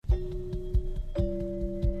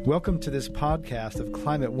Welcome to this podcast of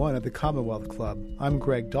Climate One at the Commonwealth Club. I'm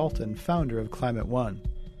Greg Dalton, founder of Climate One.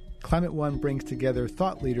 Climate One brings together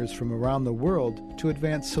thought leaders from around the world to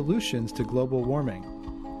advance solutions to global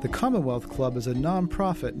warming. The Commonwealth Club is a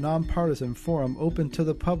nonprofit, nonpartisan forum open to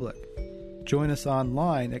the public. Join us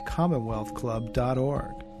online at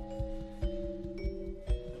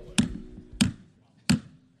commonwealthclub.org.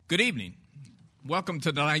 Good evening. Welcome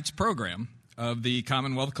to tonight's program of the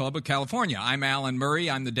Commonwealth Club of California. I'm Alan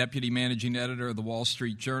Murray. I'm the Deputy Managing Editor of the Wall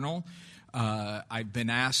Street Journal. I've been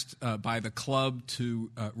asked by the club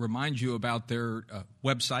to remind you about their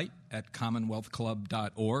website at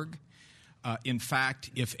commonwealthclub.org. In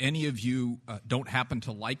fact, if any of you don't happen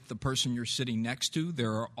to like the person you're sitting next to,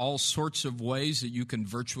 there are all sorts of ways that you can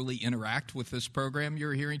virtually interact with this program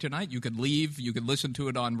you're hearing tonight. You could leave. You could listen to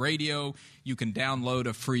it on radio. You can download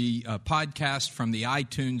a free podcast from the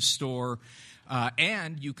iTunes store.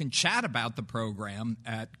 And you can chat about the program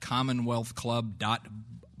at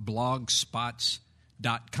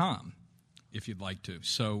commonwealthclub.blogspots.com if you'd like to.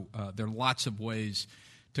 So there are lots of ways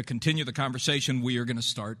to continue the conversation we are going to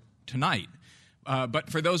start tonight. But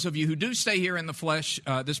for those of you who do stay here in the flesh,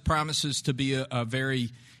 this promises to be a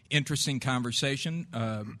very interesting conversation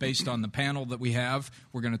based on the panel that we have.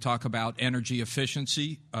 We're going to talk about energy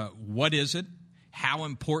efficiency. What is it? How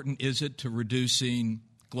important is it to reducing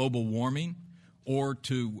global warming or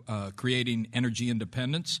to creating energy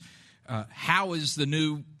independence? How is the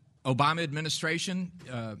new Obama administration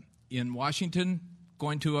in Washington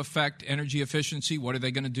going to affect energy efficiency? What are they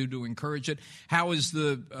going to do to encourage it? How is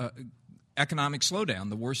the economic slowdown,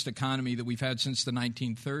 the worst economy that we've had since the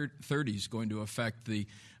 1930s, going to affect the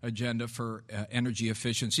agenda for energy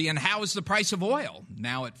efficiency? And how is the price of oil,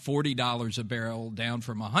 now at $40 a barrel, down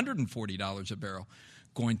from $140 a barrel,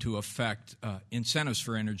 going to affect incentives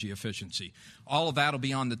for energy efficiency? All of that will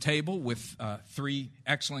be on the table with three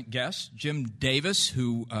excellent guests. Jim Davis,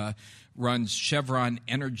 who runs Chevron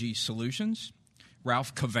Energy Solutions.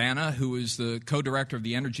 Ralph Cavanna, who is the co-director of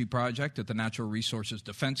the Energy Project at the Natural Resources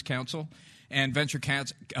Defense Council. And venture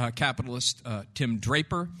capitalist Tim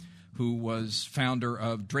Draper, who was founder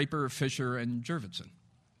of Draper, Fisher, and Jurvetson.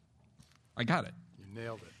 I got it. You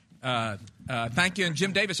nailed it. Thank you. And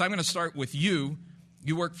Jim Davis, I'm going to start with you.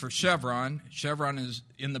 You work for Chevron. Chevron is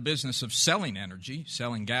in the business of selling energy,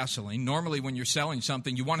 selling gasoline. Normally, when you're selling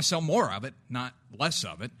something, you want to sell more of it, not less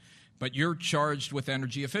of it. But you're charged with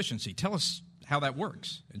energy efficiency. Tell us how that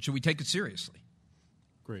works, and should we take it seriously?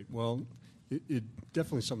 Great. Well, it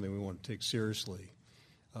definitely something we want to take seriously.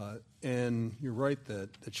 And you're right that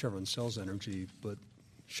Chevron sells energy, but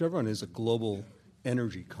Chevron is a global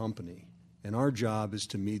energy company, and our job is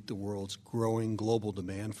to meet the world's growing global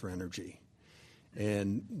demand for energy.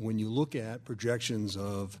 And when you look at projections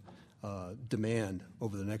of demand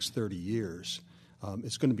over the next 30 years,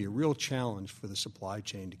 it's going to be a real challenge for the supply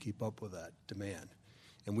chain to keep up with that demand.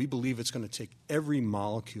 And we believe it's going to take every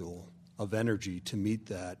molecule of energy to meet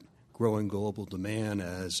that growing global demand.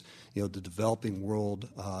 As you know, the developing world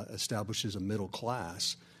establishes a middle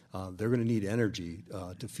class, they're going to need energy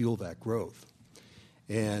to fuel that growth.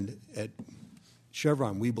 And at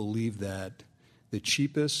Chevron, we believe that the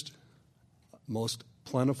cheapest, most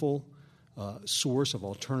plentiful source of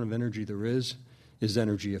alternative energy there is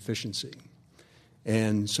energy efficiency.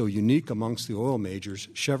 And so unique amongst the oil majors,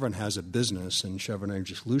 Chevron has a business in Chevron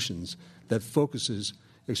Energy Solutions that focuses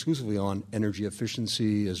exclusively on energy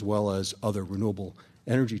efficiency as well as other renewable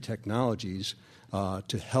energy technologies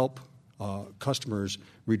to help customers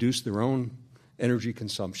reduce their own energy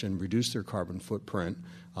consumption, reduce their carbon footprint.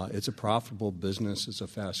 It's a profitable business. It's a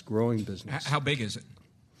fast-growing business. How big is it?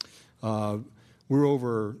 We're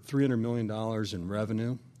over $300 million in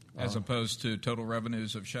revenue. As opposed to total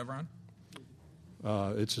revenues of Chevron?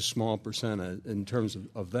 It's a small percent in terms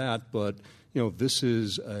of that, but you know this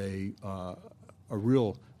is a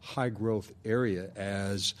real high growth area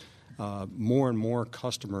as more and more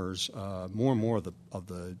customers, more and more of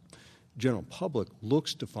the general public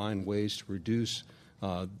looks to find ways to reduce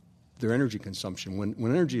their energy consumption. When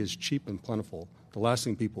energy is cheap and plentiful, the last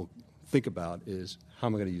thing people think about is how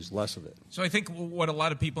am I going to use less of it. So I think what a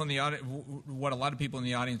lot of people in the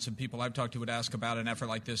audience and people I've talked to would ask about an effort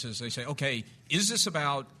like this is they say, okay, is this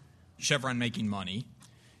about Chevron making money?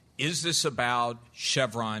 Is this about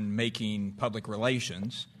Chevron making public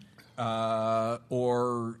relations?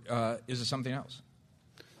 Or is it something else?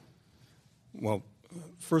 Well,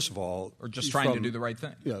 first of all... Or just trying to do the right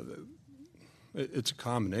thing? Yeah, it's a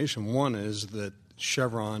combination. One is that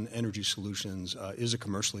Chevron Energy Solutions is a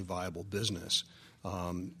commercially viable business.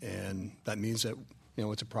 And that means that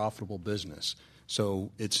it's a profitable business.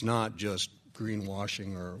 So it's not just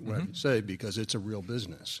greenwashing or whatever you say, because it's a real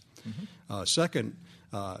business. Second,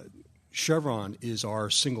 Chevron is our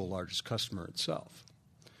single largest customer itself.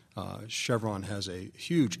 Chevron has a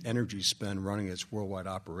huge energy spend running its worldwide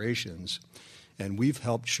operations, and we've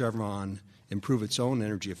helped Chevron improve its own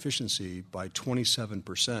energy efficiency by 27%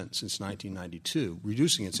 since 1992,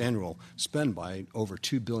 reducing its annual spend by over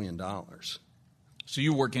 $2 billion. So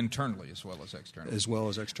you work internally as well as externally. As well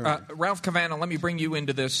as externally. Ralph Cavanna, let me bring you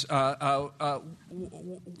into this. What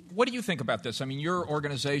do you think about this? I mean, your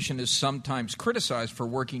organization is sometimes criticized for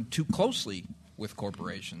working too closely with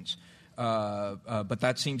corporations. But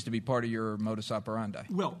that seems to be part of your modus operandi.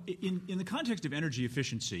 Well, in the context of energy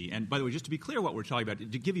efficiency, and by the way, just to be clear what we're talking about,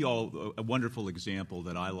 to give you all a wonderful example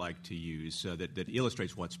that I like to use that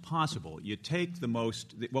illustrates what's possible, you take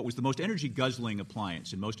what was the most energy-guzzling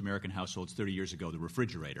appliance in most American households 30 years ago, the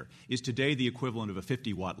refrigerator, is today the equivalent of a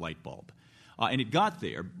 50-watt light bulb. And it got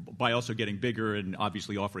there by also getting bigger and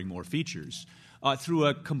obviously offering more features. Through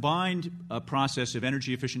a combined process of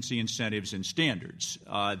energy efficiency incentives and standards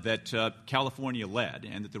that California led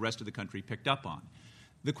and that the rest of the country picked up on.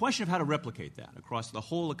 The question of how to replicate that across the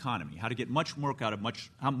whole economy, how to get much more work out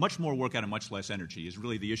of much less energy is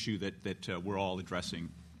really the issue that we're all addressing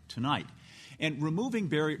tonight. And removing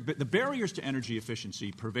the barriers to energy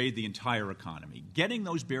efficiency pervade the entire economy. Getting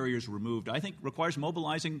those barriers removed, I think, requires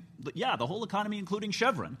mobilizing, the whole economy, including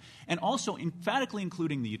Chevron, and also emphatically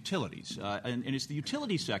including the utilities. And it's the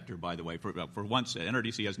utility sector, by the way. For once,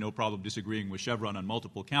 NRDC has no problem disagreeing with Chevron on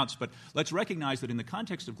multiple counts. But let's recognize that in the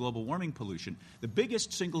context of global warming pollution, the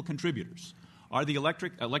biggest single contributors are the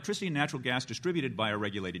electricity and natural gas distributed by our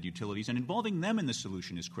regulated utilities, and involving them in the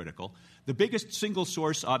solution is critical. The biggest single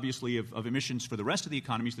source, obviously, of emissions for the rest of the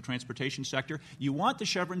economy is the transportation sector. You want the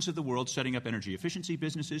Chevrons of the world setting up energy efficiency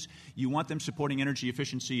businesses. You want them supporting energy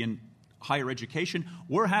efficiency in higher education.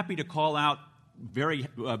 We're happy to call out very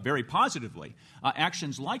positively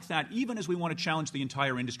actions like that, even as we want to challenge the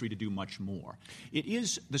entire industry to do much more. It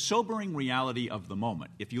is the sobering reality of the moment.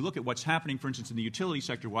 If you look at what's happening, for instance, in the utility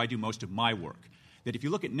sector, where I do most of my work, that if you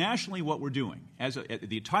look at nationally what we're doing,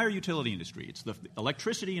 the entire utility industry, it's the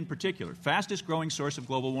electricity in particular, fastest growing source of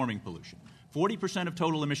global warming pollution, 40% of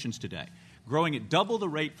total emissions today, growing at double the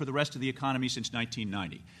rate for the rest of the economy since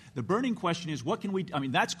 1990. The burning question is, what can we –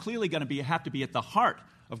 that's clearly going to have to be at the heart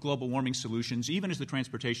of global warming solutions, even as the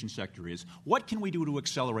transportation sector is. What can we do to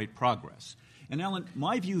accelerate progress? And, Alan,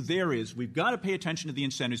 my view there is we've got to pay attention to the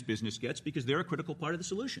incentives business gets because they're a critical part of the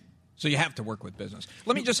solution. So you have to work with business.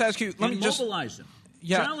 Let me just ask you – mobilize them.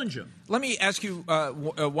 Yeah. Challenge them. Let me ask you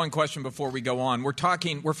one question before we go on.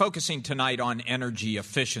 We're focusing tonight on energy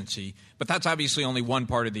efficiency, but that's obviously only one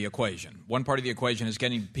part of the equation. One part of the equation is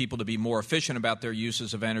getting people to be more efficient about their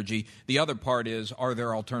uses of energy. The other part is, are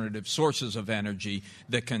there alternative sources of energy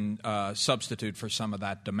that can substitute for some of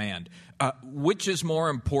that demand? Which is more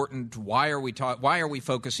important? Why are we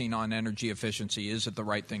focusing on energy efficiency? Is it the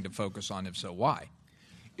right thing to focus on? If so, why?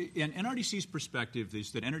 And NRDC's perspective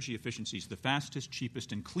is that energy efficiency is the fastest,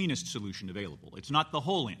 cheapest, and cleanest solution available. It's not the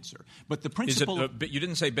whole answer, but the principle. You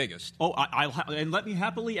didn't say biggest. Oh, and let me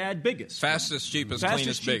happily add biggest. Fastest, cheapest,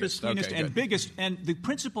 fastest, cleanest, cleanest, okay, and good. biggest. And the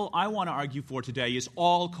principle I want to argue for today is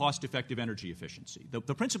all cost-effective energy efficiency.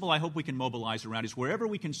 The principle I hope we can mobilize around is wherever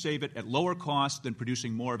we can save it at lower cost than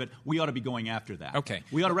producing more of it, we ought to be going after that. Okay.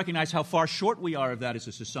 We ought to recognize how far short we are of that as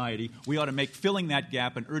a society. We ought to make filling that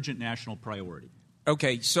gap an urgent national priority.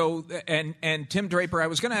 Okay, so and Tim Draper, I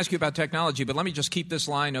was going to ask you about technology, but let me just keep this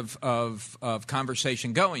line of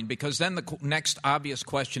conversation going, because then the next obvious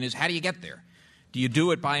question is, how do you get there? Do you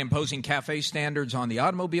do it by imposing CAFE standards on the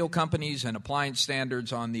automobile companies and appliance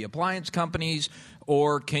standards on the appliance companies,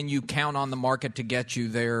 or can you count on the market to get you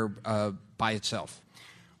there by itself?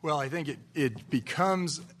 Well, I think it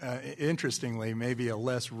becomes, interestingly, maybe a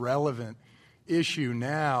less relevant issue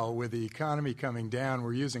now with the economy coming down.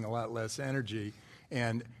 We're using a lot less energy.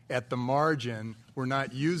 And at the margin, we're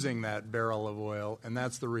not using that barrel of oil, and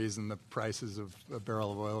that's the reason the prices of a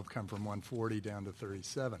barrel of oil have come from $140 down to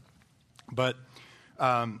 $37. But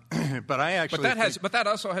I actually but that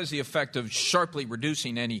also has the effect of sharply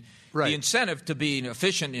reducing any right. The incentive to be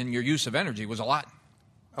efficient in your use of energy was a lot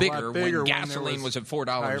bigger when gasoline was at $4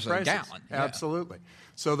 a gallon. Absolutely. Yeah.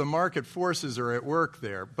 So the market forces are at work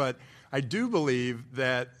there, but I do believe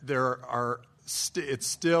that it's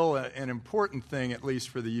still an important thing, at least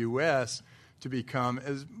for the U.S., to become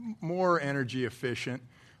as more energy efficient,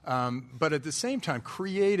 but at the same time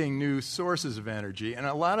creating new sources of energy. And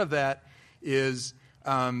a lot of that is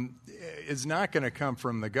not going to come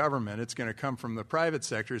from the government. It's going to come from the private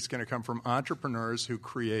sector. It's going to come from entrepreneurs who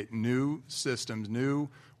create new systems, new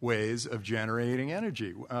ways of generating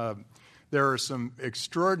energy. there are some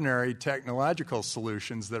extraordinary technological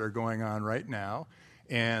solutions that are going on right now,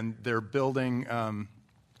 and they're building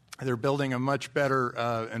a much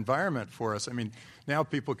better environment for us. I mean, now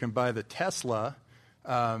people can buy the Tesla.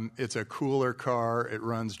 It's a cooler car. It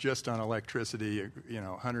runs just on electricity,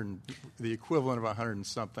 the equivalent of 100 and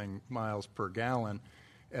something miles per gallon,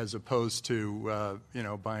 as opposed to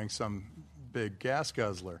buying some big gas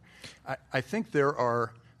guzzler. I think there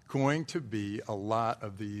are going to be a lot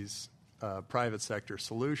of these private sector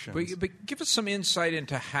solutions. But give us some insight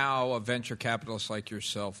into how a venture capitalist like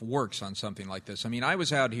yourself works on something like this. I mean, I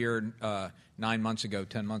was out here 10 months ago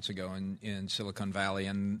in Silicon Valley,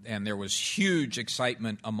 and there was huge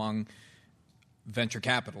excitement among venture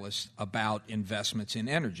capitalists about investments in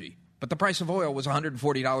energy. But the price of oil was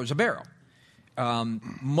 $140 a barrel.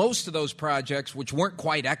 Most of those projects, which weren't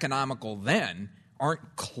quite economical then,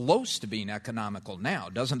 aren't close to being economical now.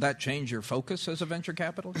 Doesn't that change your focus as a venture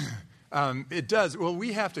capitalist? It does. Well,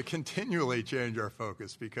 we have to continually change our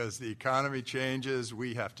focus because the economy changes.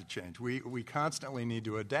 We have to change. We constantly need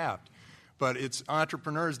to adapt. But it's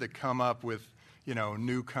entrepreneurs that come up with,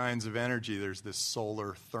 new kinds of energy. There's this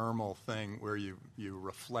solar thermal thing where you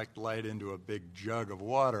reflect light into a big jug of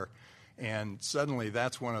water, and suddenly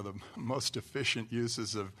that's one of the most efficient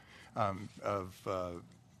uses of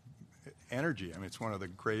energy. I mean, it's one of the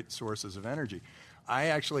great sources of energy. I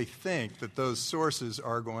actually think that those sources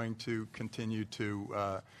are going to continue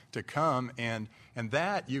to come, and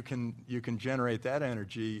that you can generate that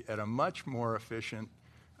energy at a much more efficient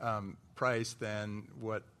price than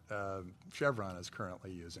what Chevron is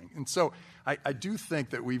currently using. And so I do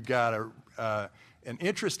think that we've got an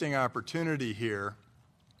interesting opportunity here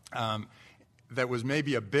that was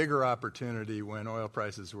maybe a bigger opportunity when oil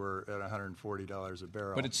prices were at $140 a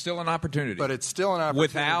barrel. But it's still an opportunity.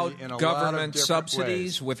 Without in a government lot of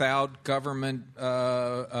subsidies, ways. without government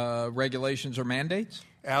regulations or mandates?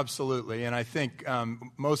 Absolutely. And I think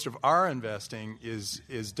most of our investing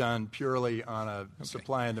is done purely on a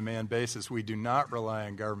supply and demand basis. We do not rely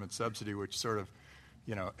on government subsidy, which sort of,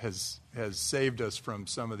 has saved us from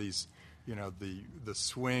some of these the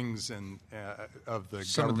swings and of the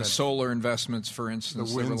some government. Of the solar investments, for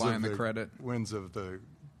instance, that rely on the credit. Winds of the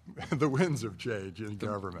winds of change in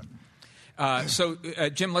government. So,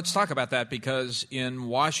 Jim, let's talk about that because in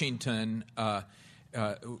Washington,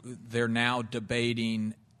 they're now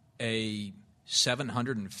debating a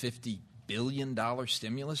 $750 billion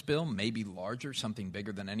stimulus bill, maybe larger, something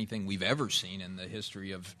bigger than anything we've ever seen in the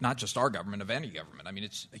history of not just our government, of any government. I mean,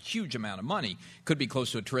 it's a huge amount of money. Could be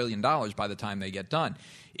close to $1 trillion by the time they get done.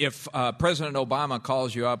 If President Obama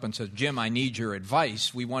calls you up and says, Jim, I need your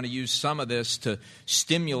advice, we want to use some of this to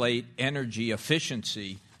stimulate energy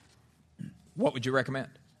efficiency, what would you recommend?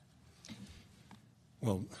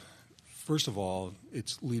 Well, first of all,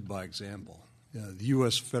 it's lead by example. The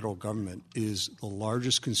U.S. federal government is the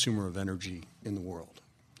largest consumer of energy in the world.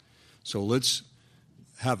 So let's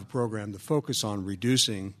have a program to focus on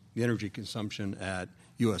reducing the energy consumption at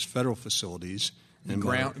U.S. federal facilities. And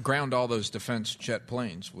ground all those defense jet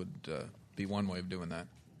planes would be one way of doing that.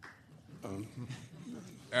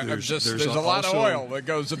 There's a lot of oil that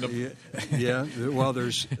goes into... Yeah, well,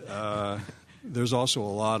 there's also a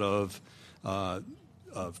lot of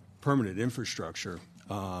permanent infrastructure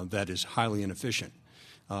that is highly inefficient.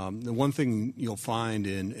 The one thing you'll find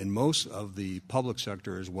in most of the public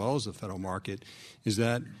sector as well as the federal market is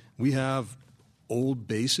that we have old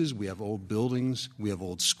bases, we have old buildings, we have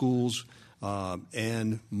old schools,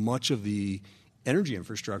 and much of the energy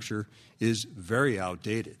infrastructure is very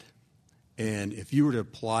outdated. And if you were to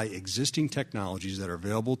apply existing technologies that are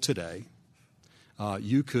available today,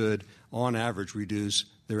 you could, on average, reduce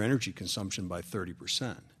their energy consumption by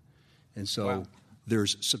 30%. And so... Wow.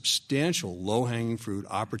 There's substantial low-hanging fruit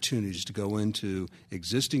opportunities to go into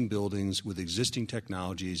existing buildings with existing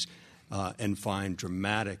technologies and find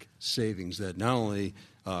dramatic savings that not only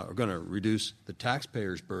are going to reduce the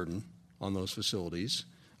taxpayers' burden on those facilities,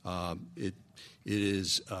 it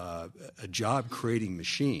is a job-creating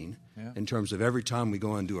machine in terms of every time we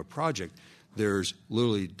go and do a project, there's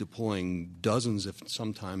literally deploying dozens, if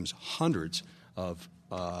sometimes hundreds, of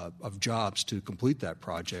jobs to complete that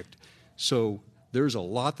project. So there's a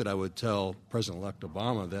lot that I would tell President-elect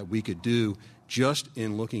Obama that we could do just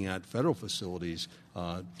in looking at federal facilities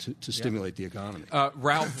to stimulate the economy.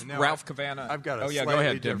 Ralph Cavanagh. I've got a go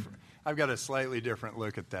ahead, Tim. I've got a slightly different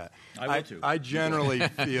look at that. I will too. I generally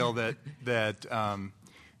feel that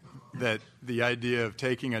the idea of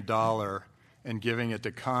taking a dollar and giving it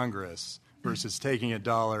to Congress versus taking a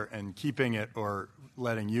dollar and keeping it or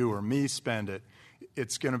letting you or me spend it,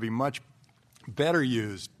 it's going to be much better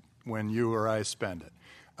used when you or I spend it.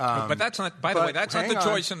 But that's not, by the way, that's not the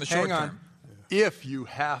choice in the short term. If you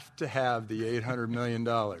have to have the $800 million.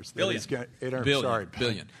 Billion.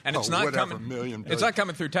 And it's not coming. It's not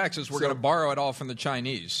coming through taxes. We're going to borrow it all from the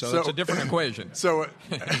Chinese. So it's a different equation. So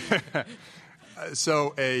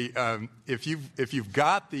if you've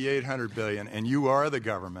got the $800 billion and you are the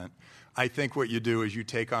government, I think what you do is you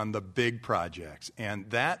take on the big projects, and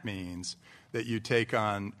that means that you take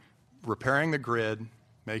on repairing the grid,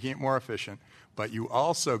 making it more efficient, but you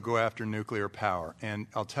also go after nuclear power. And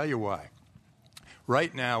I'll tell you why.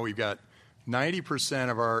 Right now, we've got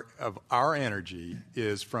 90% of our energy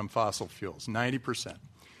is from fossil fuels. 90%.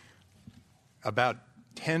 About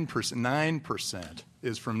 10%, 9%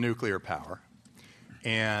 is from nuclear power,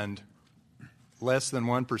 and less than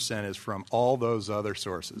 1% is from all those other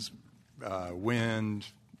sources: wind,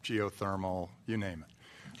 geothermal, you name it.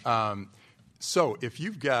 So if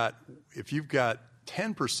you've got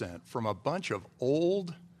 10% from a bunch of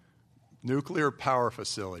old nuclear power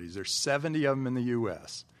facilities, there's 70 of them in the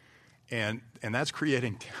U.S., and that's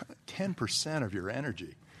creating 10% of your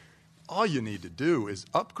energy. All you need to do is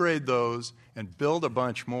upgrade those and build a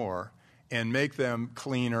bunch more and make them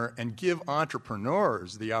cleaner and give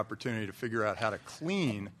entrepreneurs the opportunity to figure out how to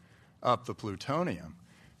clean up the plutonium.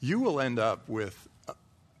 You will end up with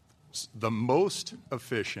the most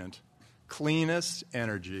efficient, cleanest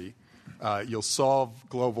energy. You'll solve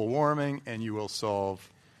global warming, and you will solve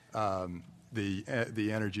the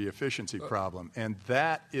energy efficiency problem. And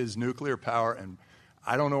that is nuclear power. And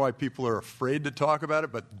I don't know why people are afraid to talk about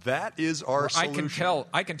it, but that is our solution.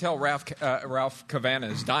 I can tell Ralph Cavanagh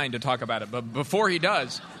is dying to talk about it. But before he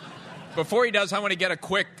does, I want to get a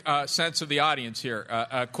quick sense of the audience here,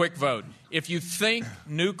 a quick vote. If you think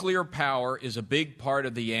nuclear power is a big part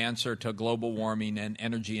of the answer to global warming and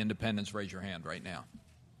energy independence, raise your hand right now.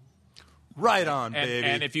 Right on, baby.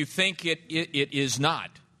 And if you think it is not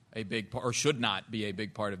a big part, or should not be a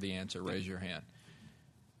big part of the answer, raise your hand.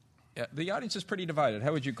 The audience is pretty divided.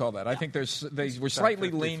 How would you call that? I think we're slightly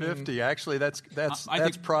 50, leaning. 50. Actually, that's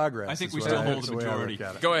progress. I think we still hold the majority.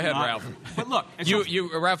 Go ahead, Ralph. But look,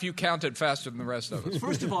 Ralph, you counted faster than the rest of us.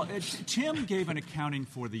 First of all, Tim gave an accounting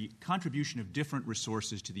for the contribution of different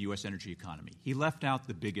resources to the U.S. energy economy. He left out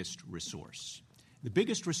the biggest resource. The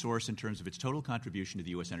biggest resource in terms of its total contribution to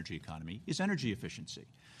the U.S. energy economy is energy efficiency.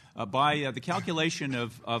 By the calculation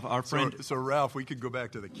of our friend... So, Ralph, we could go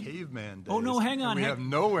back to the caveman days. Oh, no, hang on. We have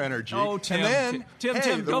no energy. Oh, Tim, and then,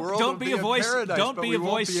 Tim, don't be a voice. Paradise, don't be a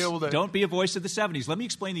voice. Don't be a voice of the 70s. Let me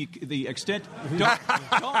explain the extent.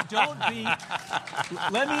 Don't be.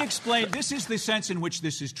 Let me explain. This is the sense in which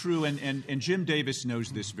this is true, and Jim Davis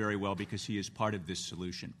knows this very well because he is part of this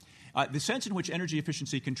solution. The sense in which energy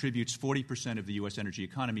efficiency contributes 40% of the U.S. energy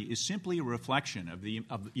economy is simply a reflection of the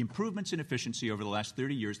improvements in efficiency over the last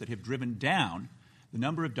 30 years that have driven down the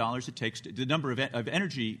number of dollars it takes, the number of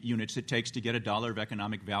energy units it takes to get a dollar of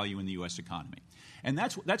economic value in the U.S. economy. And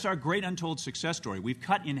that's our great untold success story. We've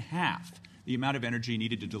cut in half the amount of energy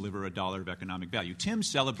needed to deliver a dollar of economic value. Tim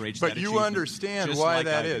celebrates that achievement. But you understand why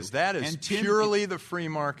that is. That is purely the free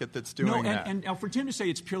market that's doing that. And for Tim to say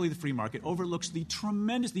it's purely the free market overlooks the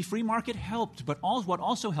free market helped, but what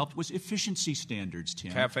also helped was efficiency standards,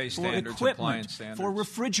 Tim. Cafe standards, for equipment, appliance standards. for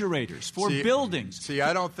refrigerators, for buildings. See,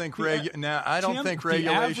 I don't think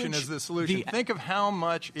regulation is the solution. Think of how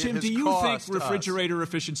much it has cost Tim, do you think refrigerator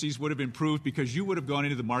efficiencies would have improved because you would have gone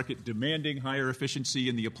into the market demanding higher efficiency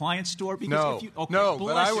in the appliance store? But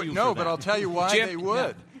I'll tell you why they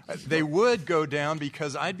would. They would go down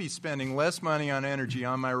because I'd be spending less money on energy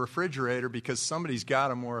on my refrigerator because somebody's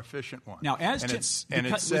got a more efficient one. Now, it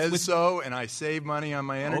says so, and I save money on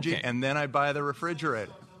my energy, and then I buy the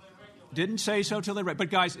refrigerator. Didn't say so till they read. But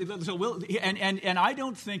guys, and I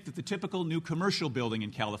don't think that the typical new commercial building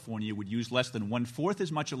in California would use less than 1/4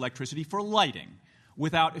 as much electricity for lighting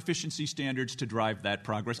without efficiency standards to drive that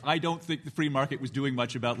progress. I don't think the free market was doing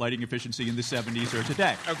much about lighting efficiency in the 70s or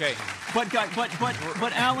today. Okay.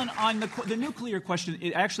 But Alan, on the nuclear question,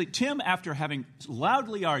 Tim, after having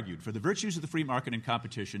loudly argued for the virtues of the free market and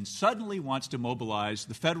competition, suddenly wants to mobilize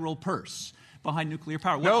the federal purse behind nuclear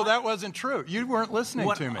power. That wasn't true. You weren't listening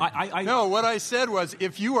to me. What I said was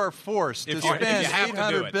if you are forced to spend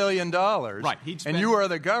 $800 billion and you are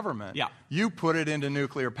the government, you put it into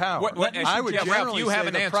nuclear power. I would generally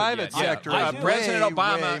say the private sector is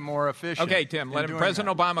way more efficient. Okay, Tim,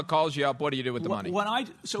 President Obama calls you up. What do you do with the money?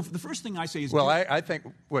 So the first thing I say is... Well, I think...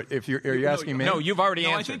 Are you asking me? No, you've already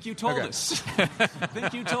answered. I think you told us. I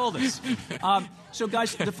think you told us. So,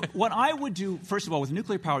 guys, what I would do, first of all, with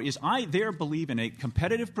nuclear power is I there believe in a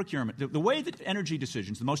competitive procurement. The way that energy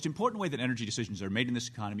decisions, the most important way that energy decisions are made in this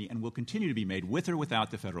economy and will continue to be made with or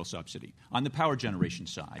without the federal subsidy on the power generation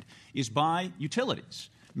side is by utilities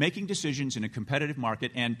making decisions in a competitive market.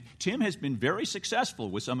 And Tim has been very successful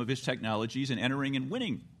with some of his technologies in entering and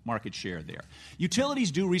winning market share there.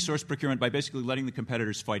 Utilities do resource procurement by basically letting the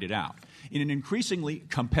competitors fight it out. In an increasingly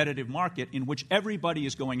competitive market in which everybody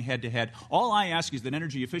is going head-to-head, all I ask is that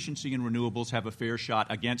energy efficiency and renewables have a fair shot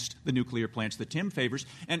against the nuclear plants that Tim favors.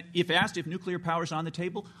 And if asked if nuclear power is on the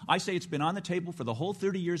table, I say it's been on the table for the whole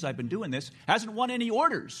 30 years I've been doing this. Hasn't won any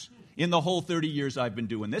orders in the whole 30 years I've been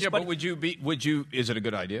doing this. Yeah, but would you, is it a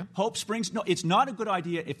good idea? Hope Springs, no, it's not a good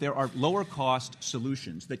idea if there are lower cost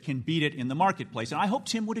solutions that can beat it in the marketplace. And I hope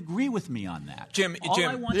Tim would agree with me on that. Jim,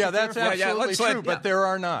 that's absolutely true, but there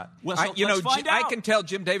are not. Well, so let's find out. I can tell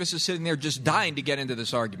Jim Davis is sitting there just dying to get into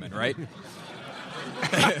this argument, right?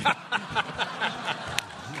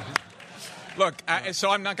 Look, so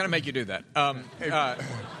I'm not going to make you do that.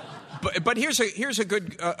 But here's a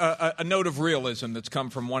good a note of realism that's come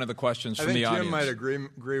from one of the questions from the audience. Jim might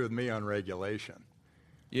agree with me on regulation.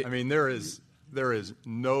 Yeah. I mean, there is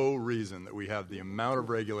no reason that we have the amount of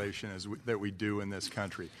regulation that we do in this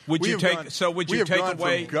country. Would you take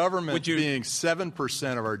away from government being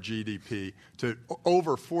 7% of our GDP to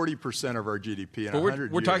over 40% of our GDP in 100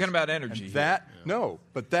 years? We're talking about energy. No,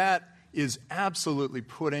 but that is absolutely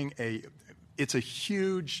it's a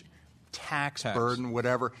huge tax burden,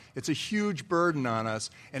 whatever. It's a huge burden on us,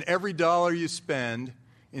 and every dollar you spend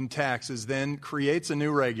in taxes then creates a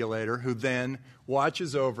new regulator who then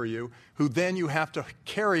watches over you, who then you have to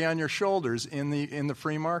carry on your shoulders in the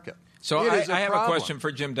free market. So I have a question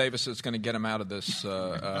for Jim Davis that's going to get him out of this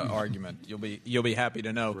argument. You'll be happy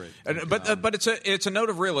to know. But it's a note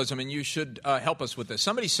of realism, and you should help us with this.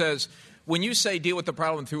 Somebody says, when you say deal with the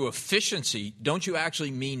problem through efficiency, don't you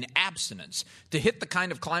actually mean abstinence? To hit the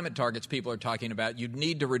kind of climate targets people are talking about, you'd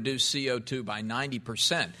need to reduce CO2 by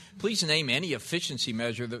 90%. Please name any efficiency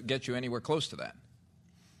measure that gets you anywhere close to that.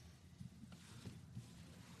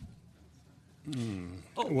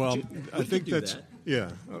 Well, I think that's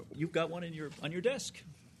yeah. You've got one on your desk.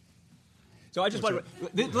 So I just want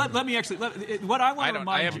to let me actually what I want to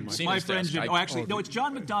remind you, my friend Jim. No, it's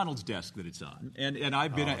John McDonald's desk that it's on, and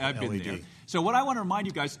I've been there. So what I want to remind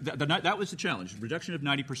you guys that was the challenge: reduction of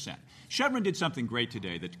 90%. Chevron did something great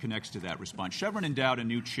today that connects to that response. Chevron endowed a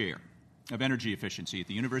new chair of energy efficiency at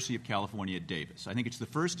the University of California at Davis. I think it's the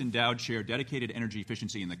first endowed chair dedicated to energy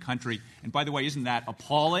efficiency in the country. And by the way, isn't that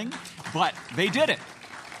appalling? But they did it.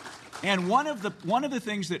 And one of the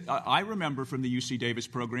things that I remember from the UC Davis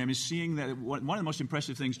program is seeing that one of the most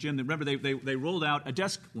impressive things, Jim. Remember they rolled out a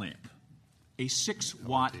desk lamp, a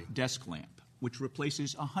 6-watt desk lamp, which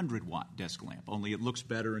replaces a 100-watt desk lamp. Only it looks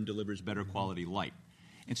better and delivers better quality light.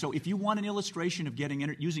 And so if you want an illustration of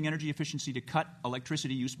using energy efficiency to cut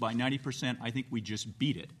electricity use by 90%, I think we just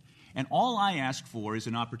beat it. And all I ask for is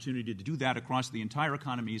an opportunity to do that across the entire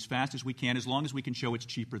economy as fast as we can, as long as we can show it's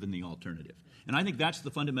cheaper than the alternative. And I think that's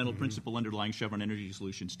the fundamental principle underlying Chevron Energy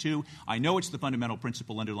Solutions, too. I know it's the fundamental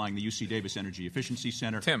principle underlying the UC Davis Energy Efficiency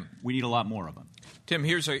Center. Tim. We need a lot more of them. Tim,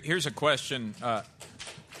 here's a question.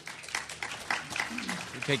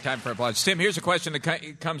 Take time for applause. Tim, here's a question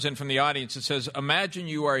that comes in from the audience. It says, imagine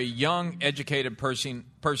you are a young, educated person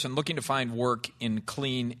looking to find work in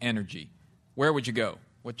clean energy. Where would you go?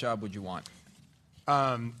 What job would you want?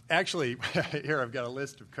 Actually, here I've got a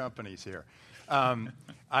list of companies here.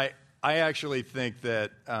 I actually think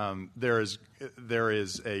that there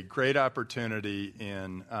is a great opportunity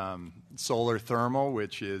in solar thermal,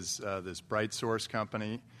 which is this Bright Source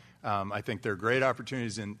company. I think there are great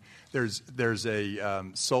opportunities in there's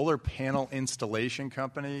a solar panel installation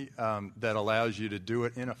company that allows you to do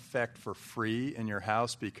it in effect for free in your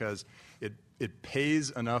house because it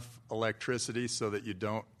pays enough electricity so that you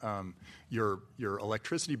don't your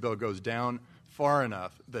electricity bill goes down far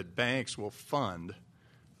enough that banks will fund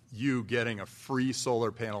you getting a free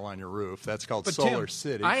solar panel on your roof. That's called Solar Tim,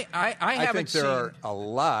 City. I think there are a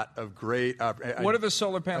lot of great What are the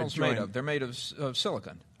solar panels made of? They're made of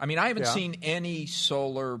silicon. I mean, I haven't seen any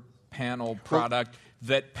solar panel product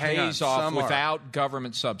that pays off without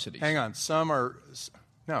government subsidies. Hang on. Some are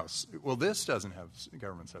 – no. Well, this doesn't have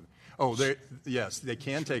government subsidies. Oh, yes, they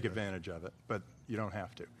can take advantage of it, but you don't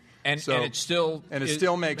have to. And it still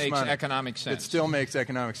makes economic sense. It still makes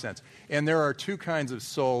economic sense. And there are two kinds of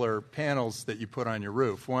solar panels that you put on your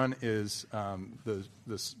roof. One is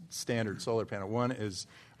the standard solar panel. One is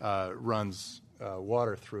runs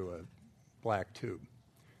water through a black tube.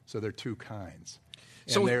 So there are two kinds.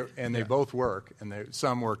 They both work, and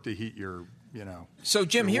some work to heat your So,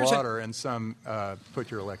 Jim, your here's water, and some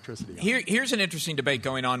put your electricity on. Here's an interesting debate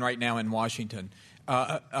going on right now in Washington. There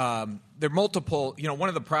are multiple. One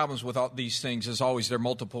of the problems with all these things is always there are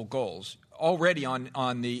multiple goals. Already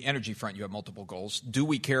on the energy front, you have multiple goals. Do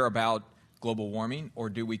we care about global warming, or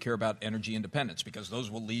do we care about energy independence? Because those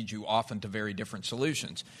will lead you often to very different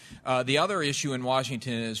solutions. The other issue in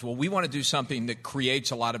Washington is, we want to do something that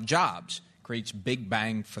creates a lot of jobs, creates big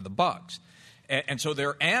bang for the bucks. And so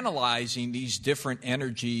they're analyzing these different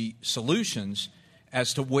energy solutions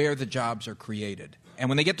as to where the jobs are created. And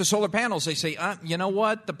when they get to solar panels, they say, you know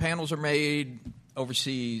what? The panels are made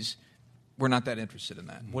overseas. We're not that interested in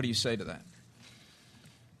that. What do you say to that?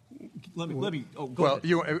 Let me. Oh, go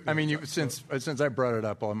ahead. Since I brought it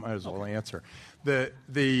up, I might as well answer. The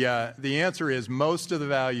answer is most of the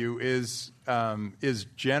value is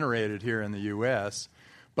generated here in the U.S.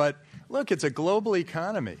 But look, it's a global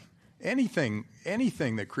economy. Anything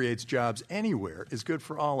that creates jobs anywhere is good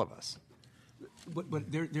for all of us.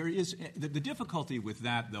 But there is the difficulty with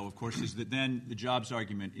that, though, of course, is that then the jobs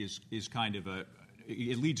argument is kind of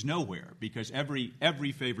it leads nowhere, because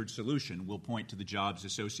every favored solution will point to the jobs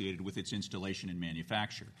associated with its installation and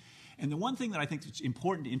manufacture. And the one thing that I think is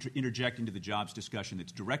important to interject into the jobs discussion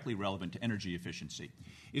that's directly relevant to energy efficiency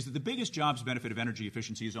is that the biggest jobs benefit of energy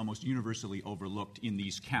efficiency is almost universally overlooked in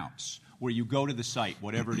these counts, where you go to the site,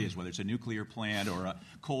 whatever it is, whether it's a nuclear plant or a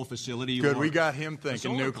coal facility. Good, or we got him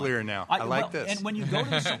thinking nuclear now. I like this. And when you go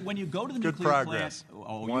to the Good nuclear progress.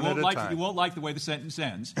 plant, you won't like the way the sentence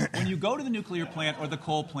ends. When you go to the nuclear plant or the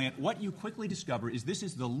coal plant, what you quickly discover is this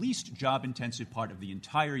is the least job-intensive part of the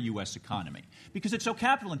entire U.S. economy, because it's so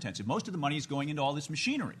capital-intensive. Most of the money is going into all this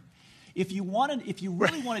machinery. If you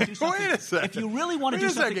really want to do something, Wait a second. If you really want to do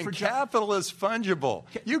something for capital is fungible.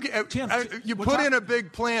 You put in a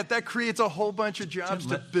big plant that creates a whole bunch of jobs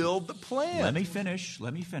to build the plant. Let me finish.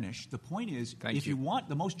 The point is, if you want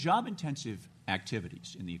the most job-intensive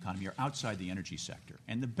activities in the economy are outside the energy sector,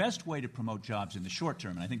 and the best way to promote jobs in the short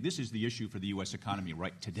term, and I think this is the issue for the U.S. economy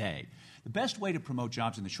right today, the best way to promote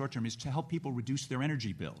jobs in the short term is to help people reduce their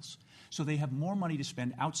energy bills, so they have more money to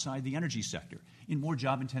spend outside the energy sector in more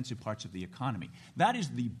job-intensive parts of the economy. That is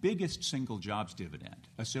the biggest single jobs dividend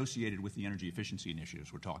associated with the energy efficiency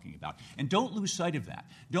initiatives we're talking about. And don't lose sight of that.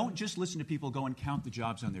 Don't just listen to people go and count the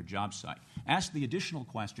jobs on their job site. Ask the additional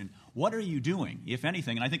question, what are you doing, if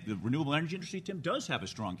anything, and I think the renewable energy industry, Tim, does have a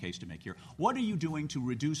strong case to make here. What are you doing to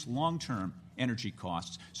reduce long-term energy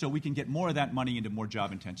costs so we can get more of that money into more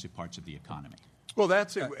job-intensive parts of the economy? Well,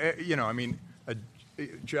 that's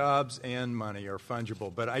jobs and money are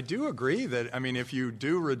fungible. But I do agree that, if you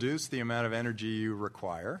do reduce the amount of energy you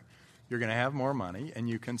require, you're going to have more money, and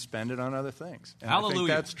you can spend it on other things. And Hallelujah. I think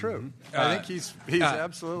that's true. I think he's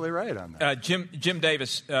absolutely right on that. Jim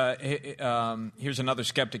Davis, here's another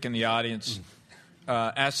skeptic in the audience,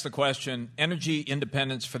 asks the question, energy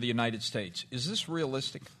independence for the United States. Is this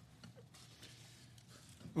realistic?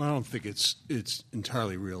 Well, I don't think it's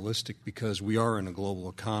entirely realistic, because we are in a global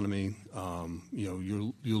economy.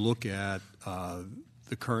 You look at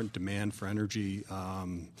the current demand for energy.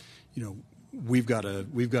 We've got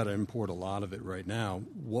to import a lot of it right now.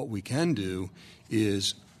 What we can do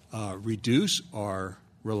is reduce our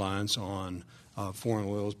reliance on foreign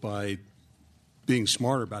oils by being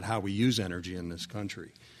smarter about how we use energy in this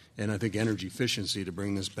country. And I think energy efficiency, to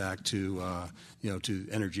bring this back to to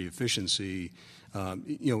energy efficiency,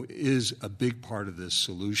 is a big part of this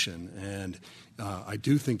solution. And I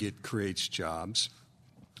do think it creates jobs.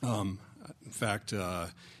 In fact,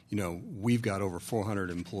 we've got over 400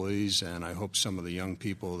 employees, and I hope some of the young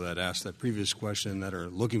people that asked that previous question that are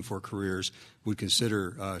looking for careers would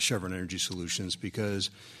consider Chevron Energy Solutions, because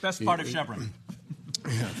best part of Chevron.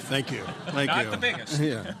 Yeah, thank you. Not the biggest.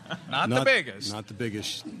 Yeah, not the biggest. Not the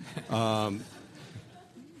biggest.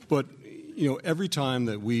 But every time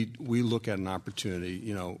that we look at an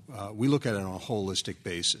opportunity, we look at it on a holistic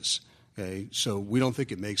basis. Okay, so we don't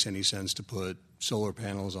think it makes any sense to put solar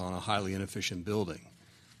panels on a highly inefficient building.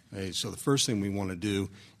 Okay, so the first thing we want to do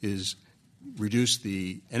is reduce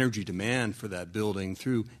the energy demand for that building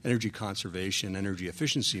through energy conservation, energy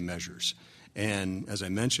efficiency measures. And as I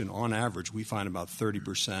mentioned, on average, we find about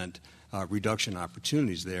 30% reduction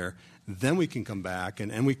opportunities there. Then we can come back,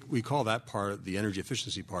 and we call that part, the energy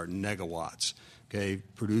efficiency part, negawatts, okay,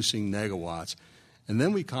 producing negawatts. And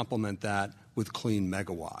then we complement that with clean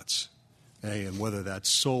megawatts, okay, and whether that's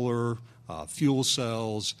solar, fuel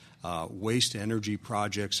cells, waste energy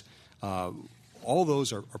projects, all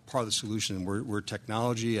those are part of the solution. We're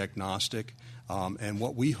technology agnostic. And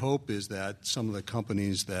what we hope is that some of the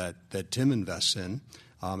companies that Tim invests in,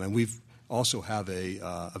 and we've also have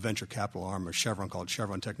a venture capital arm of Chevron called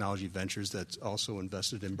Chevron Technology Ventures that's also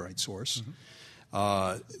invested in BrightSource.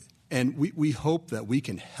 And we hope that we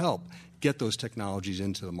can help get those technologies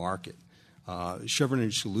into the market. Chevron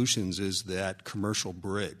Energy Solutions is that commercial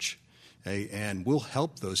bridge, and we'll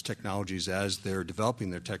help those technologies as they're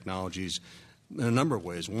developing their technologies in a number of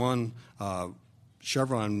ways. One,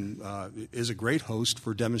 Chevron is a great host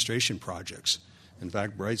for demonstration projects. In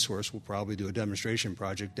fact, BrightSource will probably do a demonstration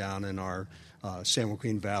project down in our San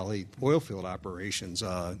Joaquin Valley oil field operations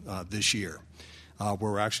this year. Where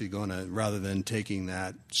we're actually going to, rather than taking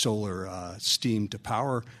that solar steam to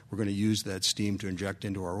power, we're going to use that steam to inject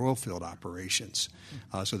into our oil field operations.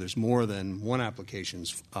 So there's more than one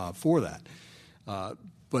applications for that.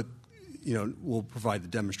 But we'll provide the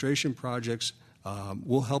demonstration projects.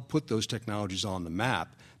 We'll help put those technologies on the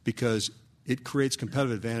map because it creates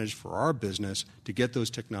competitive advantage for our business to get those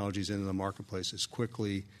technologies into the marketplace as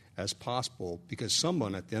quickly as possible, because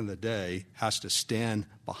someone at the end of the day has to stand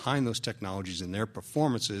behind those technologies and their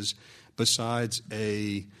performances besides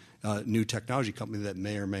a new technology company that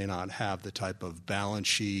may or may not have the type of balance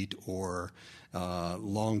sheet or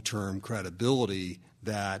long-term credibility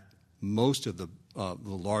that most of the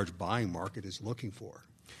large buying market is looking for.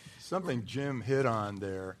 Something Jim hit on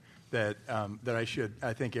there that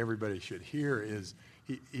I think everybody should hear is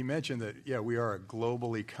he mentioned that, we are a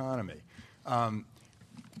global economy. I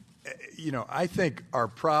think our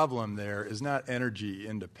problem there is not energy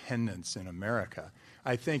independence in America.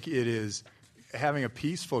 I think it is having a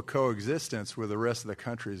peaceful coexistence with the rest of the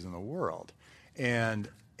countries in the world. And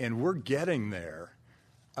we're getting there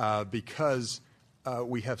because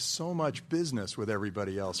we have so much business with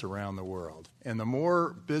everybody else around the world. And the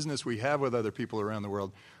more business we have with other people around the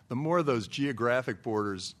world, the more those geographic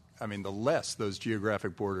borders, the less those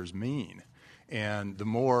geographic borders mean. And the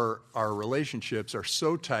more our relationships are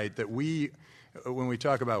so tight that when we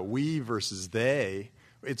talk about we versus they,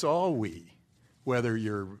 it's all we. Whether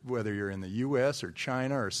you're in the U.S. or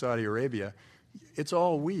China or Saudi Arabia, it's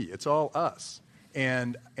all we. It's all us.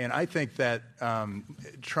 And I think that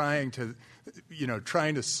trying to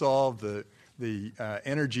solve the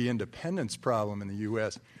energy independence problem in the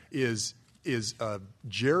U.S. is a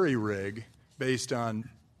jerry-rig based on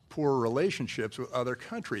poor relationships with other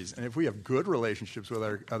countries. And if we have good relationships with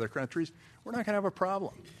other countries, we're not going to have a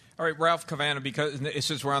problem. All right, Ralph Cavanna, because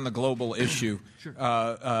since we're on the global issue, Sure.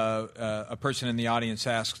 A person in the audience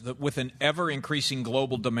asks, that with an ever-increasing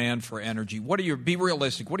global demand for energy, be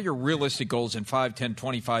realistic, what are your realistic goals in 5, 10,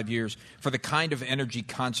 25 years for the kind of energy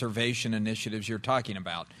conservation initiatives you're talking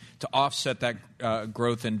about to offset that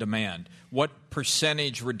growth in demand? What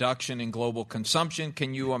percentage reduction in global consumption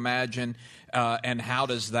can you imagine, and how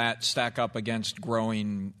does that stack up against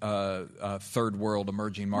growing third world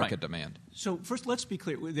emerging market demand? So first, let's be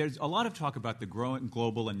clear. There's a lot of talk about the growing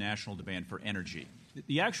global and national demand for energy.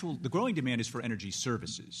 The growing demand is for energy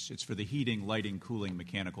services. It's for the heating, lighting, cooling,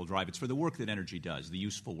 mechanical drive. It's for the work that energy does, the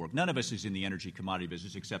useful work. None of us is in the energy commodity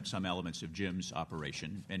business except some elements of Jim's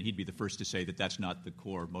operation, and he'd be the first to say that that's not the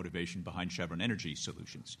core motivation behind Chevron Energy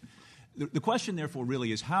Solutions. The question, therefore,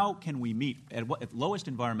 really is how can we meet, at lowest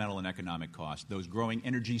environmental and economic cost, those growing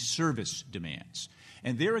energy service demands?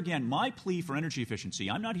 And there again, my plea for energy efficiency,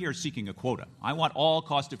 I'm not here seeking a quota. I want all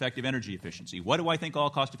cost-effective energy efficiency. What do I think all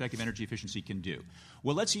cost-effective energy efficiency can do?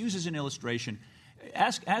 Well, let's use as an illustration,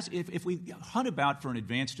 ask if we hunt about for an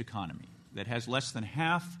advanced economy that has less than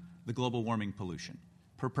half the global warming pollution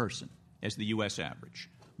per person as the U.S. average.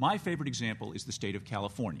 My favorite example is the state of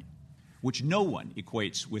California, which no one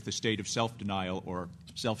equates with a state of self-denial or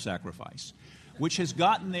self-sacrifice, which has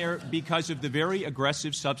gotten there because of the very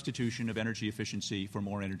aggressive substitution of energy efficiency for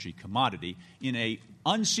more energy commodity in an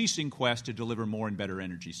unceasing quest to deliver more and better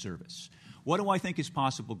energy service. What do I think is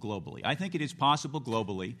possible globally? I think it is possible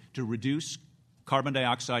globally to reduce carbon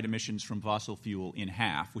dioxide emissions from fossil fuel in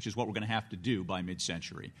half, which is what we're going to have to do by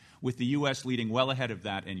mid-century, with the U.S. leading well ahead of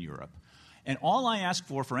that in Europe. And all I ask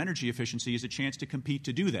for energy efficiency is a chance to compete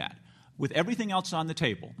to do that. With everything else on the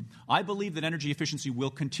table, I believe that energy efficiency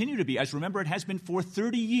will continue to be, as remember it has been for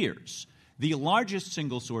 30 years, the largest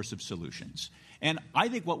single source of solutions. And I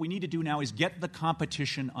think what we need to do now is get the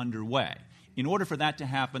competition underway. In order for that to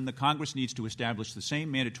happen, the Congress needs to establish the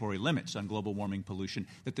same mandatory limits on global warming pollution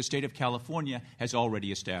that the state of California has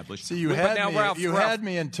already established. See, you had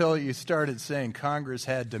me until you started saying Congress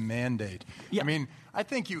had to mandate. Yeah. I mean, I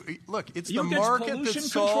think it's Are you the against market that pollution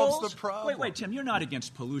solves controls? the problem. Wait, Tim, you're not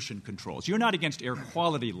against pollution controls. You're not against air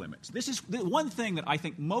quality limits. This is the one thing that I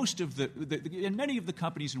think most of and many of the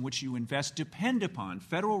companies in which you invest depend upon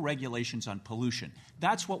federal regulations on pollution.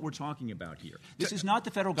 That's what we're talking about here. This is not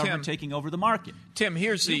the federal government taking over the market. Tim,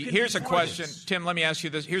 here's a question. This. Tim, let me ask you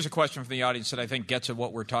this. Here's a question from the audience that I think gets at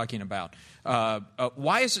what we're talking about.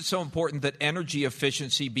 Why is it so important that energy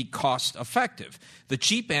efficiency be cost effective? The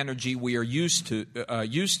cheap energy we are used to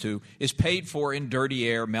is paid for in dirty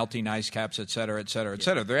air, melting ice caps, et cetera, et cetera, et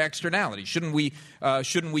cetera. They're externalities. Shouldn't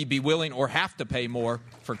we be willing or have to pay more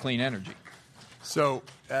for clean energy? So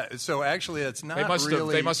actually, it's not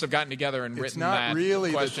They must have gotten together and written that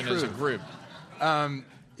question as a group.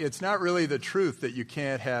 It's not really the truth that you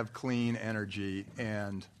can't have clean energy,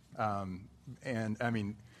 and I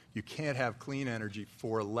mean, you can't have clean energy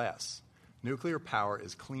for less. Nuclear power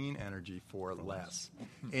is clean energy for less,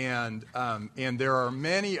 and there are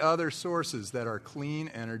many other sources that are clean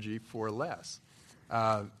energy for less,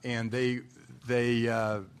 and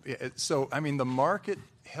so I mean the market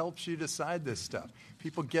helps you decide this stuff.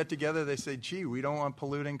 People get together, they say, "Gee, we don't want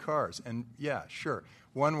polluting cars," and yeah, sure.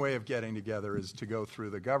 One way of getting together is to go through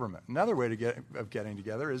the government. Another way of getting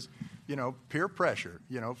together is, peer pressure.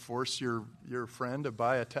 Force your friend to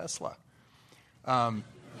buy a Tesla. Well,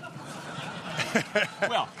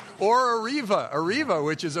 or Arriva,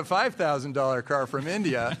 which is a $5,000 car from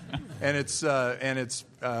India, and it's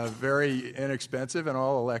very inexpensive and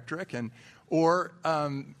all electric,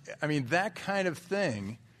 that kind of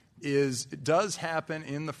thing does happen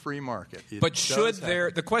in the free market. But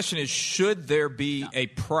the question is, should there be a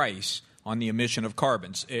price on the emission of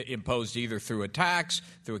carbons imposed either through a tax,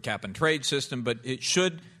 through a cap and trade system, but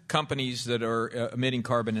should companies that are emitting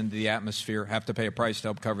carbon into the atmosphere have to pay a price to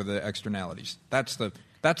help cover the externalities? That's the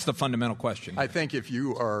fundamental question. I think if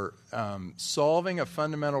you are solving a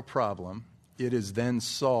fundamental problem, it is then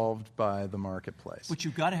solved by the marketplace. But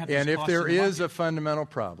you've got to have. And if there is a fundamental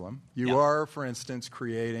problem, you are, for instance,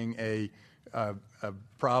 creating a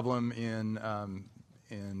problem in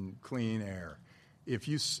clean air. If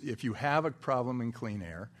you have a problem in clean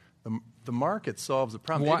air, the market solves the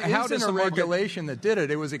problem. How does a regulation that did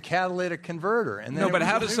it? It was a catalytic converter. And then but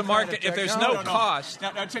how does the market? If there's no cost,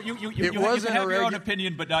 now, you can have your own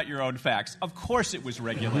opinion, but not your own facts. Of course, it was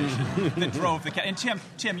regulation that drove the. And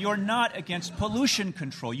Tim, you're not against pollution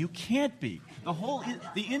control. You can't be.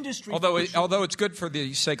 The industry. Although it's good for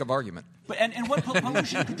the sake of argument. But what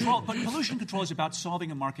pollution control? But pollution control is about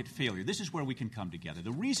solving a market failure. This is where we can come together.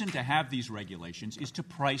 The reason to have these regulations is to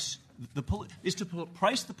price the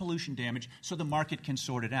pollution damage so the market can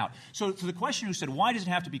sort it out. So to the question who said, why does it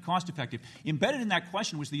have to be cost effective? Embedded in that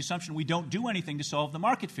question was the assumption we don't do anything to solve the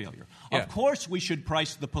market failure. Yeah. Of course we should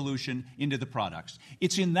price the pollution into the products.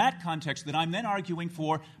 It's in that context that I'm then arguing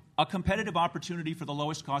for a competitive opportunity for the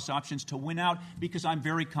lowest cost options to win out, because I'm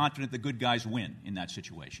very confident the good guys win in that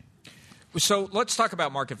situation. So let's talk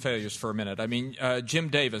about market failures for a minute. I mean, Jim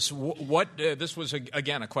Davis, this was,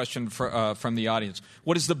 again, a question from the audience.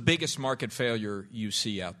 What is the biggest market failure you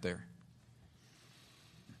see out there?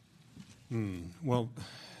 Well,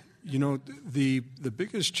 the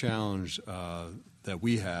biggest challenge that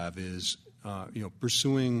we have is,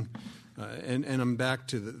 pursuing, and I'm back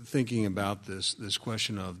to thinking about this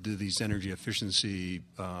question of, do these energy efficiency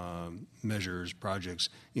measures, projects,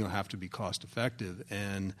 have to be cost effective?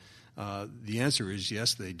 And the answer is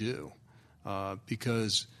yes, they do,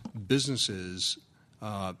 because businesses,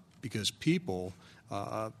 because people,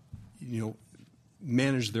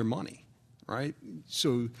 manage their money, right?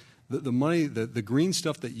 So the money, the green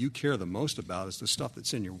stuff that you care the most about is the stuff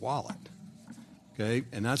that's in your wallet, okay?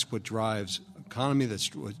 And that's what drives economy,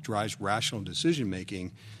 that's what drives rational decision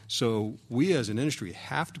making. So we as an industry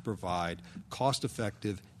have to provide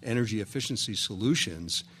cost-effective energy efficiency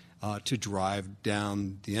solutions to drive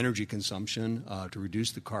down the energy consumption, to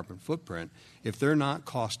reduce the carbon footprint. If they're not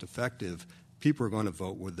cost-effective, people are going to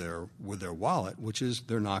vote with their wallet, which is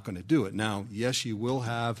they're not going to do it. Now, yes, you will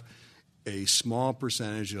have a small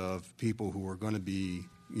percentage of people who are going to be,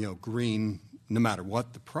 green no matter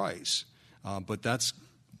what the price, but that's,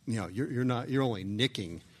 you're only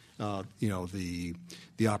nicking,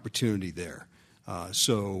 the opportunity there.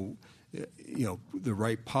 So, the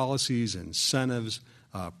right policies, incentives,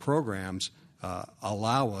 programs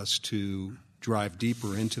allow us to drive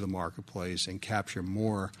deeper into the marketplace and capture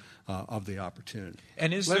more of the opportunity.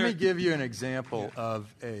 And Let me give you an example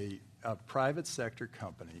of a private sector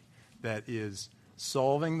company that is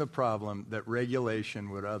solving the problem that regulation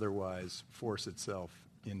would otherwise force itself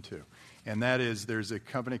into. And that is, there's a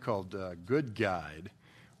company called Good Guide,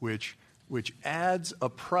 which adds a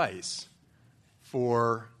price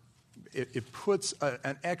it puts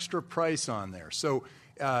an extra price on there. So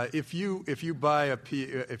if you buy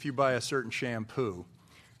a certain shampoo,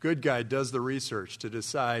 Good Guy does the research to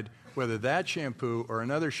decide whether that shampoo or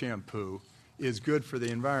another shampoo is good for the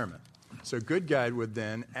environment. So Good Guide would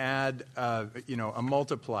then add, a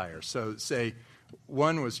multiplier. So say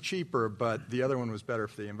one was cheaper, but the other one was better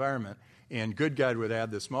for the environment, and Good Guide would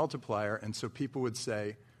add this multiplier, and so people would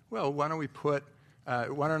say, well, why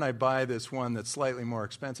don't I buy this one that's slightly more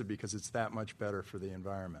expensive because it's that much better for the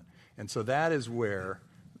environment? And so that is where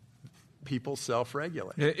people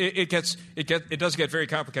self-regulate. It does get very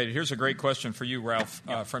complicated. Here's a great question for you, Ralph,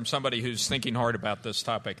 from somebody who's thinking hard about this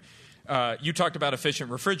topic. You talked about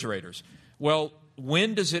efficient refrigerators. Well,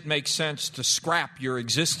 when does it make sense to scrap your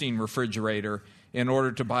existing refrigerator in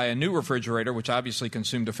order to buy a new refrigerator, which obviously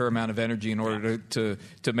consumed a fair amount of energy in order to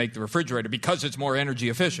make the refrigerator because it's more energy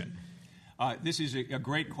efficient? This is a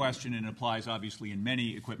great question, and it applies obviously in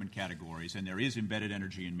many equipment categories, and there is embedded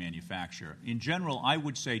energy in manufacture. In general, I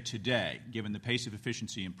would say today, given the pace of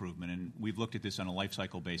efficiency improvement, and we've looked at this on a life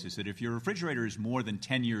cycle basis, that if your refrigerator is more than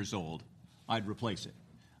 10 years old, I'd replace it.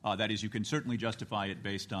 That is, you can certainly justify it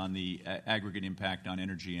based on the aggregate impact on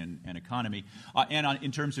energy and economy, and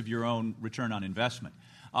in terms of your own return on investment.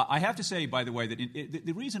 I have to say, by the way, that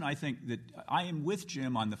the reason I think that I am with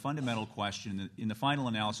Jim on the fundamental question that in the final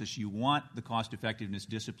analysis you want the cost-effectiveness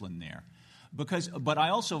discipline there. But I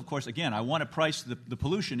also, of course, again, I want to price the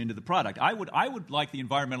pollution into the product. I would like the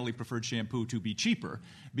environmentally preferred shampoo to be cheaper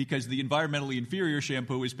because the environmentally inferior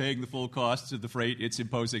shampoo is paying the full costs of the freight it's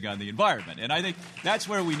imposing on the environment. And I think that's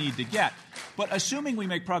where we need to get. But assuming we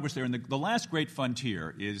make progress there, and the last great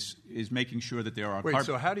frontier is making sure that there are... Wait,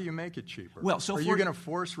 so how do you make it cheaper? Well, so are you going to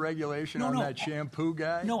force regulation on that shampoo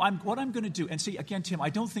guy? No, what I'm going to do, and see, again, Tim, I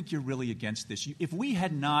don't think you're really against this. If we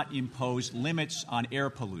had not imposed limits on air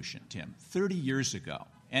pollution, Tim, 30 years ago,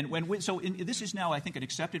 and this is now, I think, an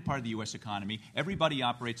accepted part of the U.S. economy. Everybody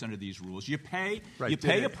operates under these rules. You pay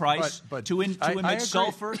a price to emit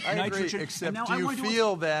sulfur, nitrogen. Except do you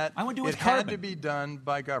feel that it had to be done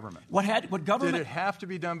by government? What government? Did it have to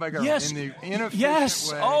be done by government? Yes. In the inefficient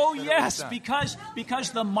yes. way? Oh, yes.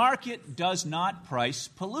 Because the market does not price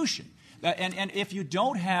pollution. And if you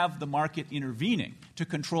don't have the market intervening to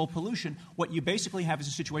control pollution, what you basically have is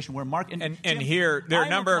a situation where market... And here, there are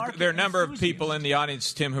a number of people in the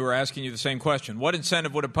audience, Tim, who are asking you the same question. What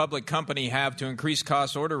incentive would a public company have to increase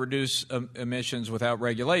costs or to reduce emissions without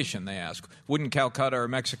regulation, they ask? Wouldn't Calcutta or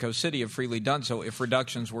Mexico City have freely done so if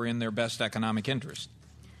reductions were in their best economic interest?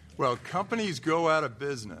 Well, companies go out of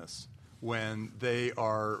business when they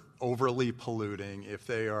are overly polluting, if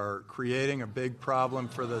they are creating a big problem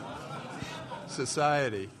for the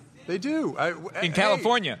society. They do. In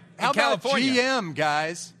California. How about GM,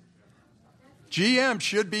 guys? GM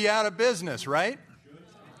should be out of business, right?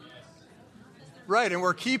 Right, and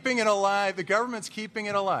we're keeping it alive. The government's keeping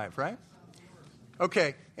it alive, right?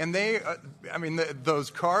 Okay, and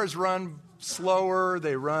those cars run slower.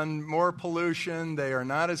 They run more pollution. They are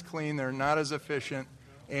not as clean. They're not as efficient.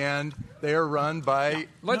 And they are run by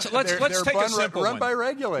let's take a simple one. Run by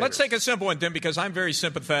regulators. Let's take a simple one, Tim, because I'm very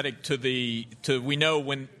sympathetic to we know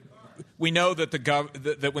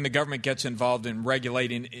that when the government gets involved in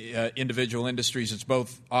regulating individual industries, it's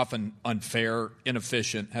both often unfair,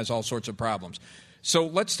 inefficient, has all sorts of problems. So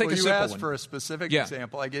let's take a simple one. You asked for a specific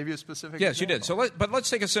example. I gave you a specific example. Yes, you did. So, but let's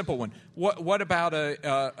take a simple one. What about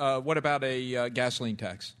a gasoline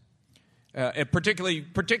tax? Particularly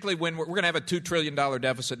when we're going to have a $2 trillion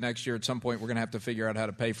deficit next year. At some point, we're going to have to figure out how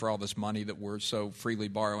to pay for all this money that we're so freely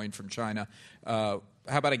borrowing from China. How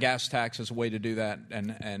about a gas tax as a way to do that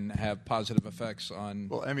and have positive effects on?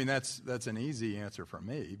 Well, I mean, that's an easy answer for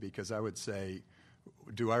me because I would say,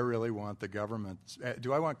 do I really want the government?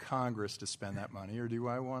 Do I want Congress to spend that money, or do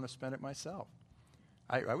I want to spend it myself?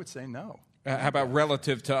 I would say no. How about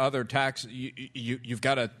relative to other taxes? You've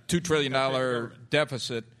got a $2 trillion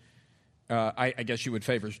deficit. I guess you would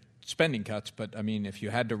favor spending cuts, but, I mean, if you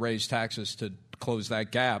had to raise taxes to close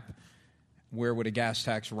that gap, where would a gas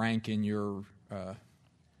tax rank in your...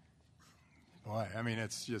 Boy, I mean,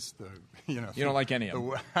 it's just the, You don't like any of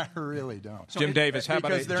them. I really don't. Jim Davis, how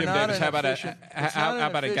about a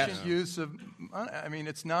gas use of money? I mean,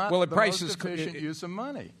 it's not the most efficient use of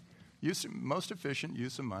money. Most efficient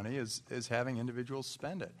use of money is having individuals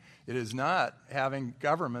spend it. It is not having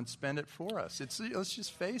government spend it for us. Let's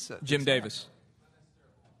just face it. Jim Davis.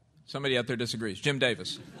 Somebody out there disagrees. Jim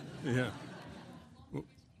Davis. Yeah.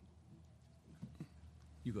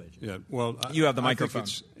 You go ahead, Jim. Yeah. Well, you have the microphone.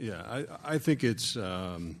 I think it's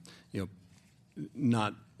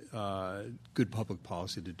not good public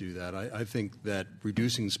policy to do that. I think that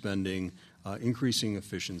reducing spending, increasing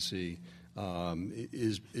efficiency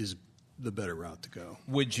is the better route to go.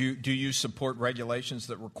 Do you support regulations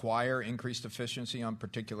that require increased efficiency on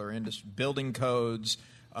particular building codes,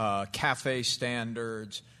 cafe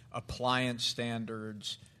standards, appliance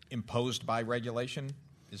standards imposed by regulation?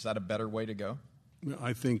 Is that a better way to go?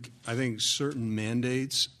 I think certain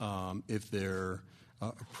mandates, if they're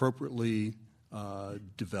appropriately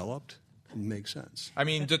developed, make sense. I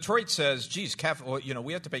mean, Detroit says, geez,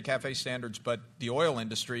 we have to pay cafe standards, but the oil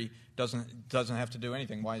industry doesn't have to do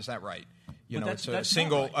anything. Why is that right? It's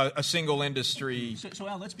a single industry. So,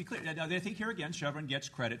 Al, let's be clear. Now, I think here again, Chevron gets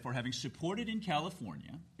credit for having supported in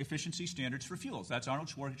California efficiency standards for fuels. That's Arnold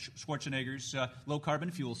Schwarzenegger's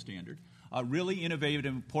low-carbon fuel standard. A really innovative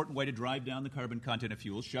and important way to drive down the carbon content of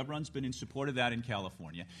fuels. Chevron's been in support of that in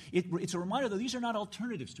California. It's a reminder, though, these are not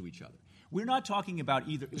alternatives to each other. We're not talking about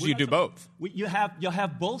either. So you do both. You'll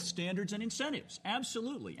have both standards and incentives,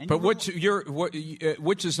 absolutely. And but which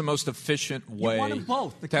is the most efficient way you want them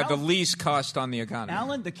both. To have the least cost on the economy?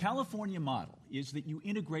 Alan, the California model is that you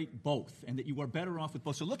integrate both and that you are better off with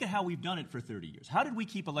both. So look at how we've done it for 30 years. How did we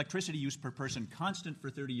keep electricity use per person constant for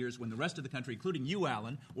 30 years when the rest of the country, including you,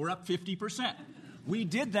 Alan, were up 50%? We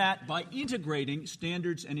did that by integrating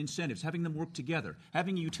standards and incentives, having them work together,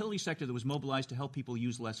 having a utility sector that was mobilized to help people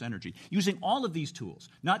use less energy, using all of these tools,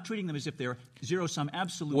 not treating them as if they're zero-sum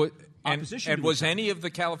absolute opposition. And was any of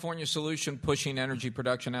the California solution pushing energy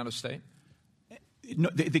production out of state? No,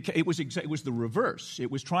 it was the reverse. It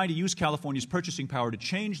was trying to use California's purchasing power to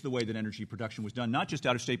change the way that energy production was done, not just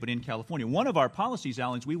out of state, but in California. One of our policies,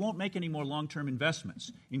 Alan, is we won't make any more long-term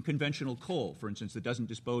investments in conventional coal, for instance, that doesn't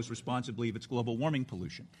dispose responsibly of its global warming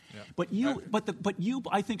pollution. Yeah. But you,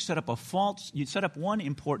 I think, set up one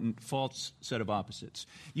important false set of opposites.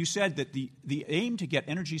 You said that the aim to get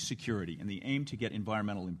energy security and the aim to get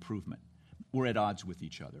environmental improvement were at odds with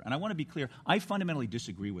each other. And I want to be clear, I fundamentally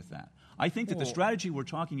disagree with that. I think that the strategy we're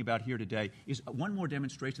talking about here today is one more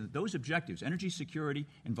demonstration that those objectives, energy security,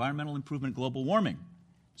 environmental improvement, global warming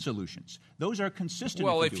solutions, those are consistent.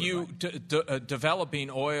 Well, if you developing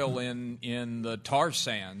oil in the tar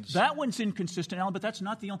sands. That one's inconsistent, Alan, but that's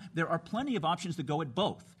not the only. There are plenty of options that go at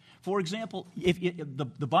both. For example, if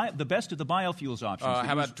the best of the biofuels options.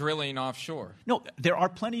 How about drilling offshore? No, there are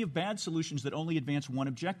plenty of bad solutions that only advance one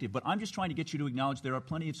objective. But I'm just trying to get you to acknowledge there are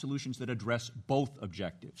plenty of solutions that address both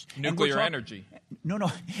objectives. Nuclear energy.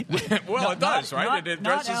 No. Well, it does, right? It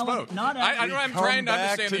addresses both. I'm trying to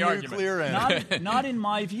understand the argument. Not in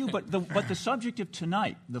my view, but the subject of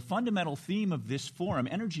tonight, the fundamental theme of this forum,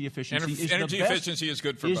 energy efficiency, is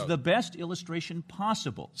good for both. Is the best illustration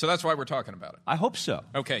possible. So that's why we're talking about it. I hope so.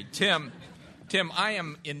 Okay. Tim, I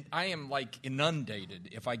am like inundated.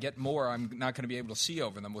 If I get more, I'm not going to be able to see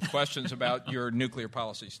over them with questions about your nuclear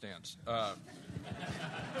policy stance. I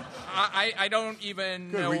don't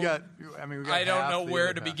even know. I don't know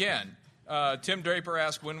where to begin. Tim Draper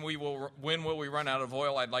asked, when will we run out of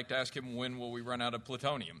oil? I'd like to ask him, when will we run out of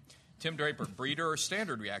plutonium? Tim Draper, breeder or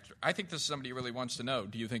standard reactor? I think this is somebody who really wants to know.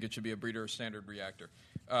 Do you think it should be a breeder or standard reactor?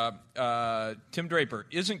 Tim Draper,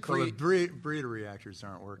 breeder reactors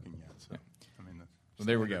aren't working yet. So, well,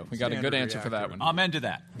 there we go. We got a good answer for that one. Amen to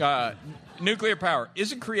that. Nuclear power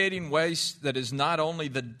isn't creating waste that is not only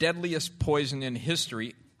the deadliest poison in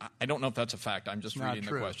history. I don't know if that's a fact. I'm just reading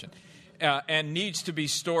the question. And needs to be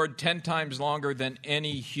stored 10 times longer than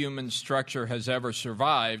any human structure has ever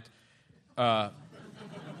survived. But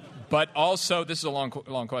also, this is a long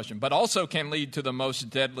question, but also can lead to the most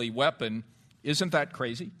deadly weapon. Isn't that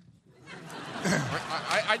crazy?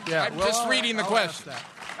 I'm just reading the question.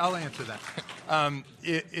 I'll answer that.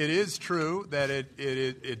 It is true that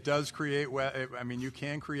it does create. You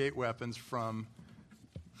can create weapons from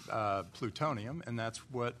plutonium, and that's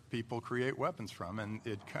what people create weapons from.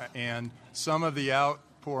 And some of the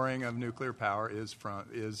outpouring of nuclear power is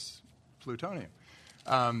plutonium.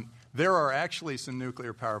 There are actually some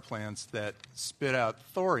nuclear power plants that spit out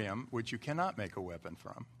thorium, which you cannot make a weapon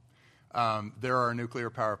from. There are nuclear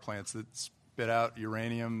power plants that spit out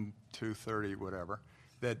uranium-230, whatever,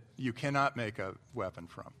 that you cannot make a weapon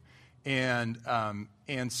from. And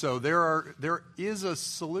so there is a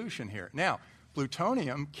solution here. Now,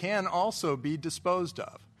 plutonium can also be disposed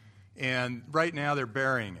of. And right now they're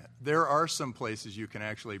burying it. There are some places you can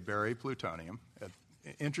actually bury plutonium.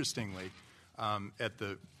 Interestingly, at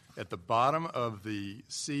the bottom of the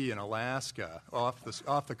sea in Alaska, off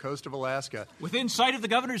the coast of Alaska. Within sight of the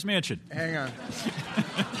governor's mansion. Hang on.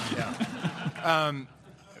 Yeah.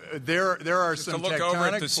 there are Just some to look tectonic over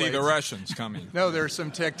it to plates. see the Russians coming. No, there are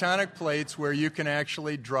some tectonic plates where you can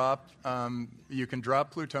actually drop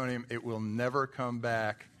plutonium. It will never come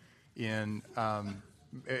back in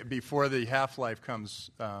before the half-life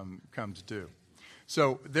comes due.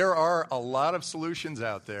 So there are a lot of solutions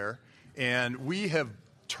out there, and we have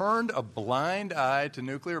turned a blind eye to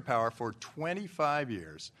nuclear power for 25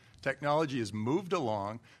 years. Technology has moved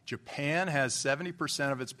along. Japan has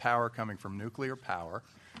 70% of its power coming from nuclear power.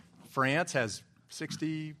 France has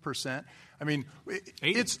 60%. I mean,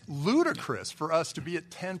 it's ludicrous for us to be at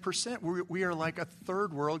 10%. We are like a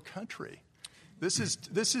third world country. This is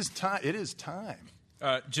time. It is time.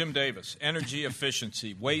 Jim Davis, energy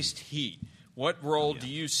efficiency, waste heat. What role do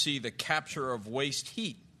you see the capture of waste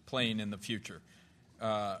heat playing in the future?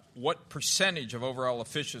 What percentage of overall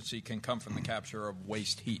efficiency can come from the capture of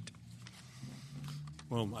waste heat?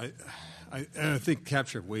 Well, I think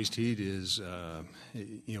capture of waste heat is a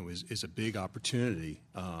big opportunity.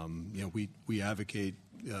 We advocate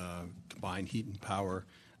combined heat and power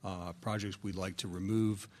projects. We'd like to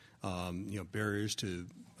remove barriers to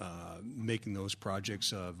making those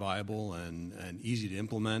projects viable and easy to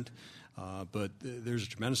implement. But there's a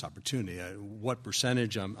tremendous opportunity. What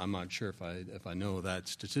percentage? I'm not sure if I know that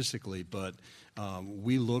statistically, but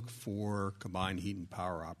we look for combined heat and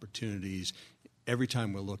power opportunities every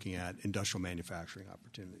time we're looking at industrial manufacturing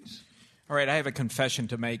opportunities. All right, I have a confession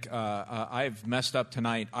to make. I've messed up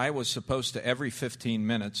tonight. I was supposed to, every 15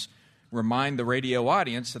 minutes, remind the radio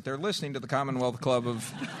audience that they're listening to the Commonwealth Club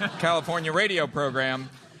of California radio program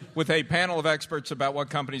with a panel of experts about what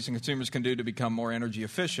companies and consumers can do to become more energy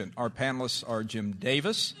efficient. Our panelists are Jim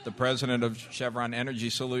Davis, the president of Chevron Energy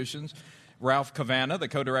Solutions, Ralph Cavanna, the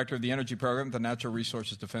co-director of the Energy Program at the Natural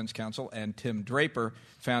Resources Defense Council, and Tim Draper,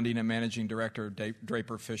 founding and managing director of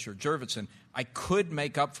Draper Fisher Jurvetson. I could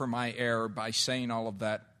make up for my error by saying all of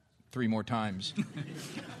that 3 more times,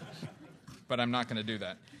 but I'm not going to do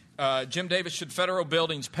that. Jim Davis, should federal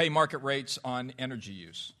buildings pay market rates on energy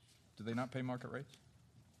use? Do they not pay market rates?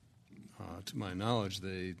 To my knowledge,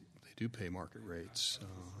 they do pay market rates.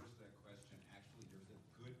 Actually, there's a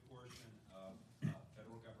good portion of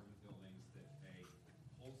federal government buildings that pay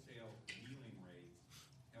wholesale wheeling rates,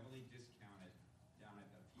 heavily discounted, down at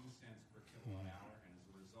a few cents per kilowatt hour, and as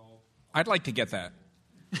a result, I'd like to get that.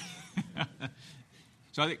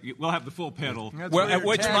 So I think we'll have the full panel.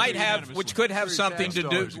 Which could have something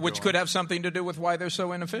to do with why they're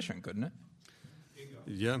so inefficient, couldn't it?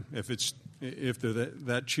 Yeah, if they're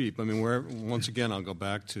that cheap. I mean, once again, I'll go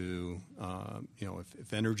back to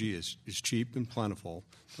if energy is cheap and plentiful,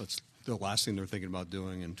 that's the last thing they're thinking about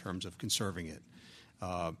doing in terms of conserving it.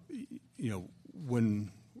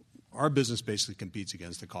 When our business basically competes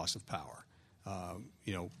against the cost of power.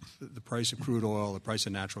 The price of crude oil, the price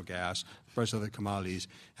of natural gas, the price of other commodities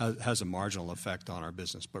has a marginal effect on our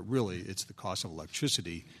business. But really, it's the cost of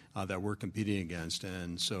electricity that we're competing against.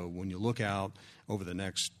 And so when you look out over the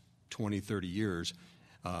next 20, 30 years,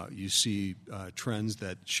 you see trends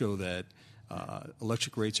that show that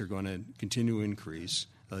electric rates are going to continue to increase.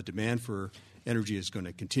 Demand for energy is going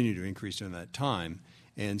to continue to increase during that time.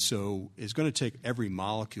 And so it's going to take every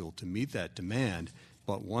molecule to meet that demand.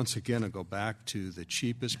 But once again, I'll go back to the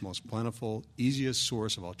cheapest, most plentiful, easiest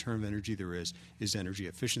source of alternative energy there is energy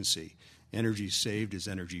efficiency. Energy saved is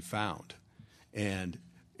energy found. And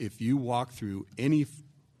if you walk through any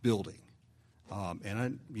building,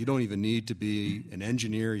 you don't even need to be an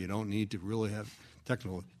engineer, you don't need to really have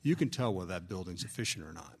technical, you can tell whether that building's efficient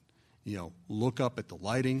or not. Look up at the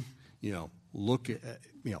lighting, look at,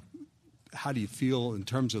 how do you feel in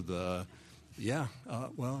terms of the,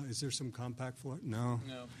 is there some compact floor? No.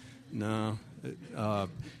 If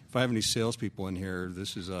I have any salespeople in here,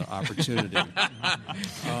 this is an opportunity.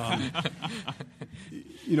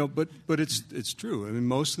 But it's true. I mean,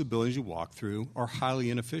 most of the buildings you walk through are highly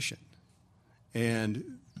inefficient,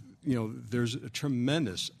 and there's a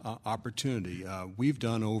tremendous opportunity. We've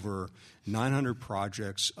done over 900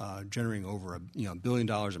 projects, generating over $1 billion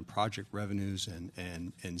in project revenues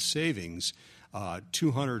and savings.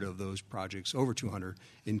 200 of those projects, over 200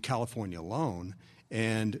 in California alone,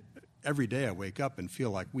 and every day I wake up and feel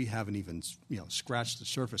like we haven't even scratched the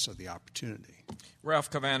surface of the opportunity. Ralph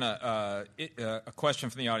Cavanna, a question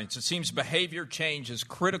from the audience. It seems behavior change is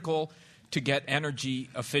critical to get energy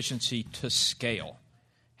efficiency to scale.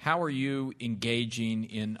 How are you engaging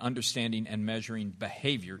in understanding and measuring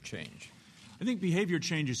behavior change? I think behavior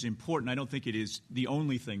change is important. I don't think it is the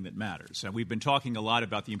only thing that matters. We've been talking a lot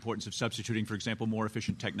about the importance of substituting, for example, more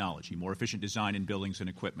efficient technology, more efficient design in buildings and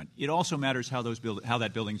equipment. It also matters how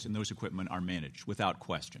that buildings and those equipment are managed, without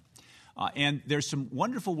question. And there's some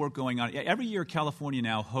wonderful work going on. Every year, California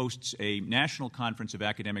now hosts a national conference of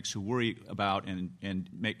academics who worry about and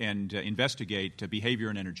investigate behavior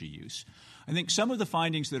and energy use. I think some of the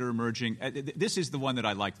findings that are emerging, this is the one that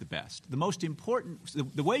I like the best. The most important,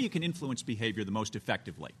 the way you can influence behavior the most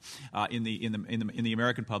effectively in the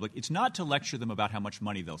American public, it's not to lecture them about how much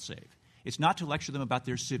money they'll save. It's not to lecture them about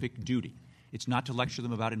their civic duty. It's not to lecture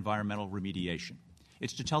them about environmental remediation.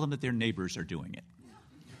 It's to tell them that their neighbors are doing it.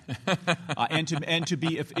 And to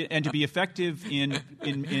be effective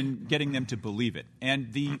in getting them to believe it.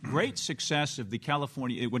 And the great success of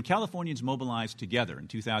when Californians mobilized together in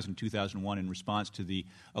 2000, 2001 in response to the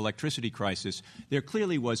electricity crisis, there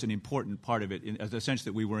clearly was an important part of it in the sense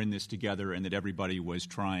that we were in this together and that everybody was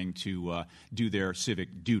trying to do their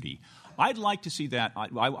civic duty. I'd like to see that.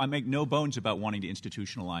 I make no bones about wanting to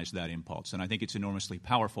institutionalize that impulse, and I think it's enormously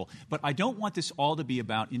powerful. But I don't want this all to be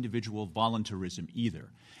about individual voluntarism either.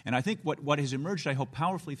 And I think what has emerged, I hope,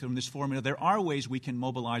 powerfully from this forum, there are ways we can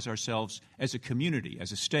mobilize ourselves as a community,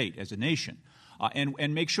 as a state, as a nation,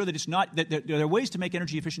 and make sure that it's not that there are ways to make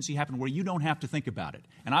energy efficiency happen where you don't have to think about it.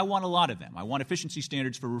 And I want a lot of them. I want efficiency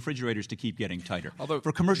standards for refrigerators to keep getting tighter.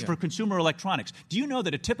 For consumer electronics, do you know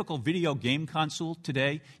that a typical video game console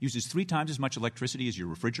today uses 3 times as much electricity as your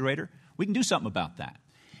refrigerator? We can do something about that.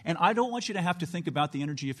 And I don't want you to have to think about the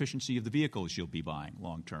energy efficiency of the vehicles you'll be buying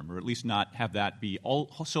long term, or at least not have that be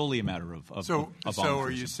solely a matter of So are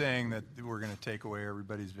you saying that we're going to take away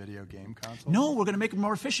everybody's video game consoles? No, we're going to make them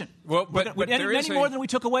more efficient. Well, but many more than we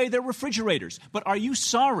took away their refrigerators. But are you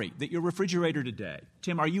sorry that your refrigerator today,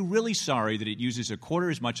 Tim, are you really sorry that it uses a quarter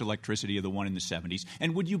as much electricity as the one in the 70s?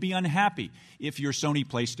 And would you be unhappy if your Sony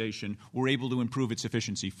PlayStation were able to improve its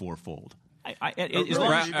efficiency 4-fold?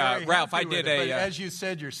 Ralph, I did but as you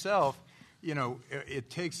said yourself, it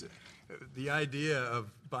takes the idea of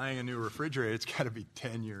buying a new refrigerator. It's got to be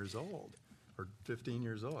 10 years old or 15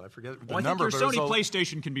 years old. I forget the number. I think your Sony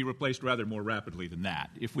PlayStation can be replaced rather more rapidly than that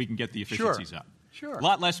if we can get the efficiencies up. Sure. A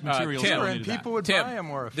lot less materials going into that. And people would buy a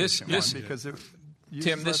more efficient one because it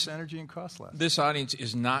uses less energy and costs less. This audience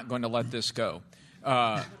is not going to let this go.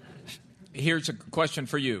 Here's a question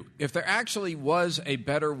for you. If there actually was a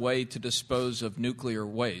better way to dispose of nuclear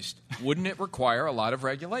waste, wouldn't it require a lot of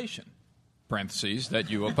regulation? Parentheses that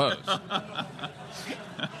you oppose.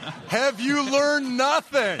 Have you learned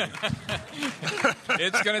nothing?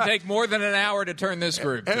 It's going to take more than an hour to turn this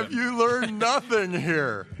group. Have you learned nothing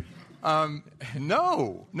here?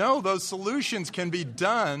 No, those solutions can be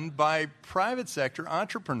done by private sector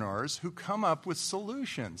entrepreneurs who come up with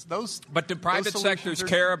solutions. But do private sectors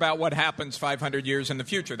care about what happens 500 years in the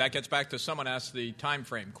future? That gets back to someone asked the time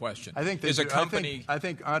frame question. I think a company. I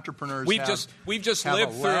think entrepreneurs. We've just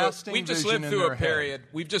lived through a period.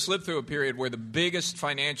 We've just lived through a period where the biggest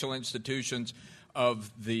financial institutions of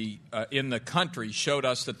in the country showed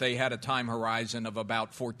us that they had a time horizon of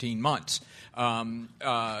about 14 months.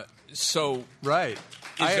 Right.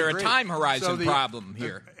 Is there a time horizon problem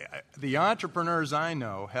here? The entrepreneurs I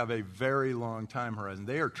know have a very long time horizon.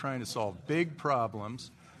 They are trying to solve big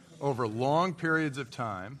problems over long periods of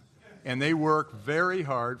time, and they work very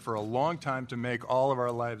hard for a long time to make all of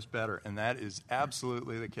our lives better, and that is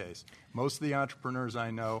absolutely the case. Most of the entrepreneurs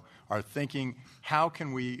I know are thinking, how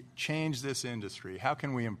can we change this industry? How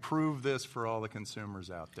can we improve this for all the consumers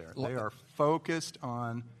out there? They are focused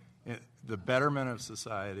on the betterment of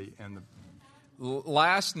society and the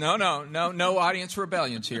no audience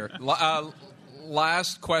rebellions here.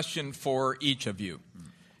 Last question for each of you.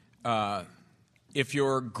 If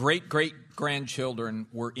your great-great-grandchildren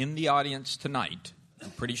were in the audience tonight, I'm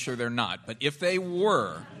pretty sure they're not, but if they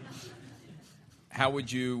were,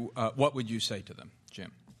 what would you say to them,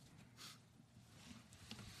 Jim?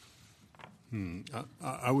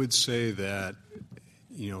 I would say that,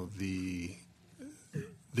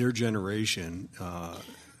 their generation,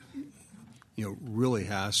 really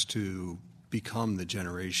has to become the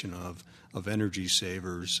generation of energy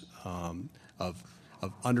savers, of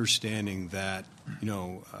understanding that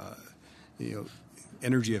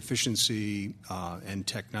energy efficiency and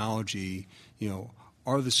technology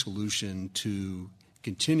are the solution to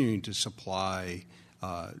continuing to supply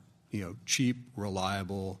cheap,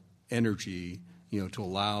 reliable energy to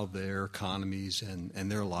allow their economies and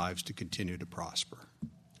their lives to continue to prosper.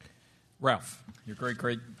 Ralph, your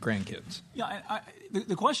great-great-grandkids. Yeah,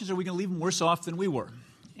 the question is, are we going to leave them worse off than we were?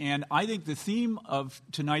 And I think the theme of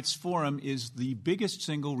tonight's forum is the biggest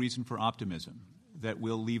single reason for optimism, that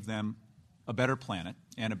we'll leave them a better planet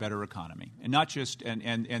and a better economy. And not just,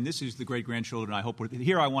 and this is the great-grandchildren, I hope,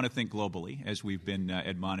 here I want to think globally, as we've been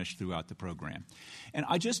admonished throughout the program. And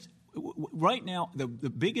Right now, the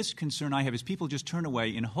biggest concern I have is people just turn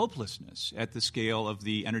away in hopelessness at the scale of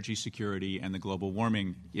the energy security and the global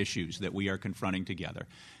warming issues that we are confronting together.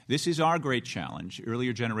 This is our great challenge.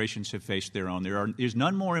 Earlier generations have faced their own. There's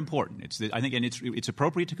none more important. It's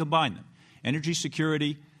appropriate to combine them. Energy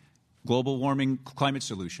security, global warming, climate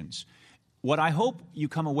solutions. What I hope you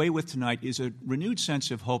come away with tonight is a renewed sense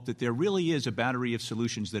of hope that there really is a battery of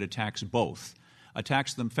solutions that attacks both.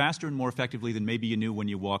 Attacks them faster and more effectively than maybe you knew when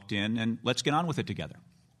you walked in, and let's get on with it together.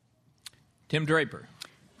 Tim Draper.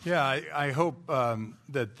 Yeah, I hope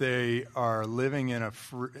that they are living in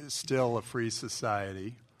still a free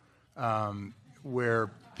society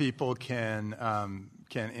where people can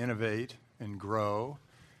innovate and grow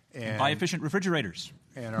and buy efficient refrigerators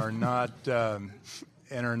and are not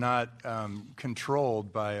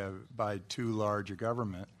controlled by too large a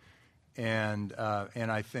government, and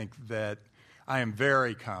I think that I am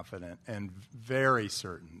very confident and very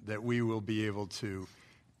certain that we will be able to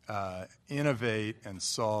innovate and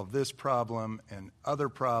solve this problem and other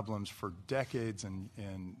problems for decades and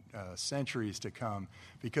centuries to come,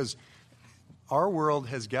 because our world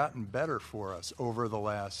has gotten better for us over the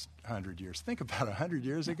last 100 years. Think about 100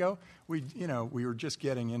 years ago, we were just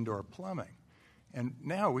getting indoor plumbing. And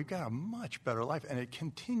now we've got a much better life, and it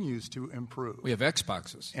continues to improve. We have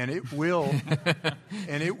Xboxes. And it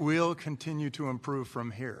will continue to improve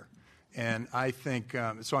from here. And I think,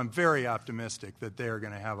 so I'm very optimistic that they are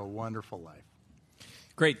going to have a wonderful life.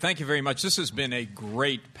 Great. Thank you very much. This has been a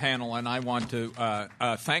great panel, and I want to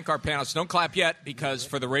thank our panelists. Don't clap yet, because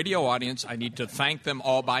for the radio audience, I need to thank them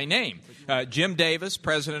all by name. Jim Davis,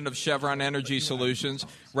 president of Chevron Energy Solutions,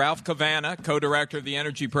 Ralph Cavanna, co-director of the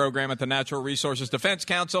Energy Program at the Natural Resources Defense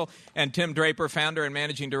Council, and Tim Draper, founder and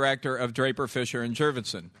managing director of Draper, Fisher, and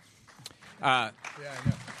Jurvetson. Yeah, I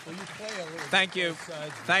know. Will you play a little? Thank you.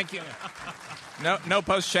 Thank you. No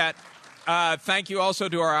post-chat. Thank you also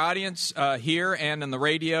to our audience here and in the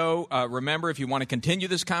radio. Remember, if you want to continue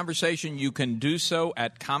this conversation, you can do so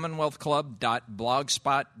at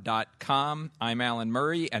commonwealthclub.blogspot.com. I'm Alan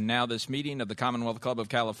Murray, and now this meeting of the Commonwealth Club of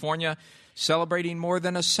California, celebrating more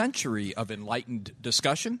than a century of enlightened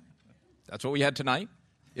discussion, that's what we had tonight,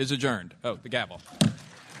 is adjourned. Oh, the gavel.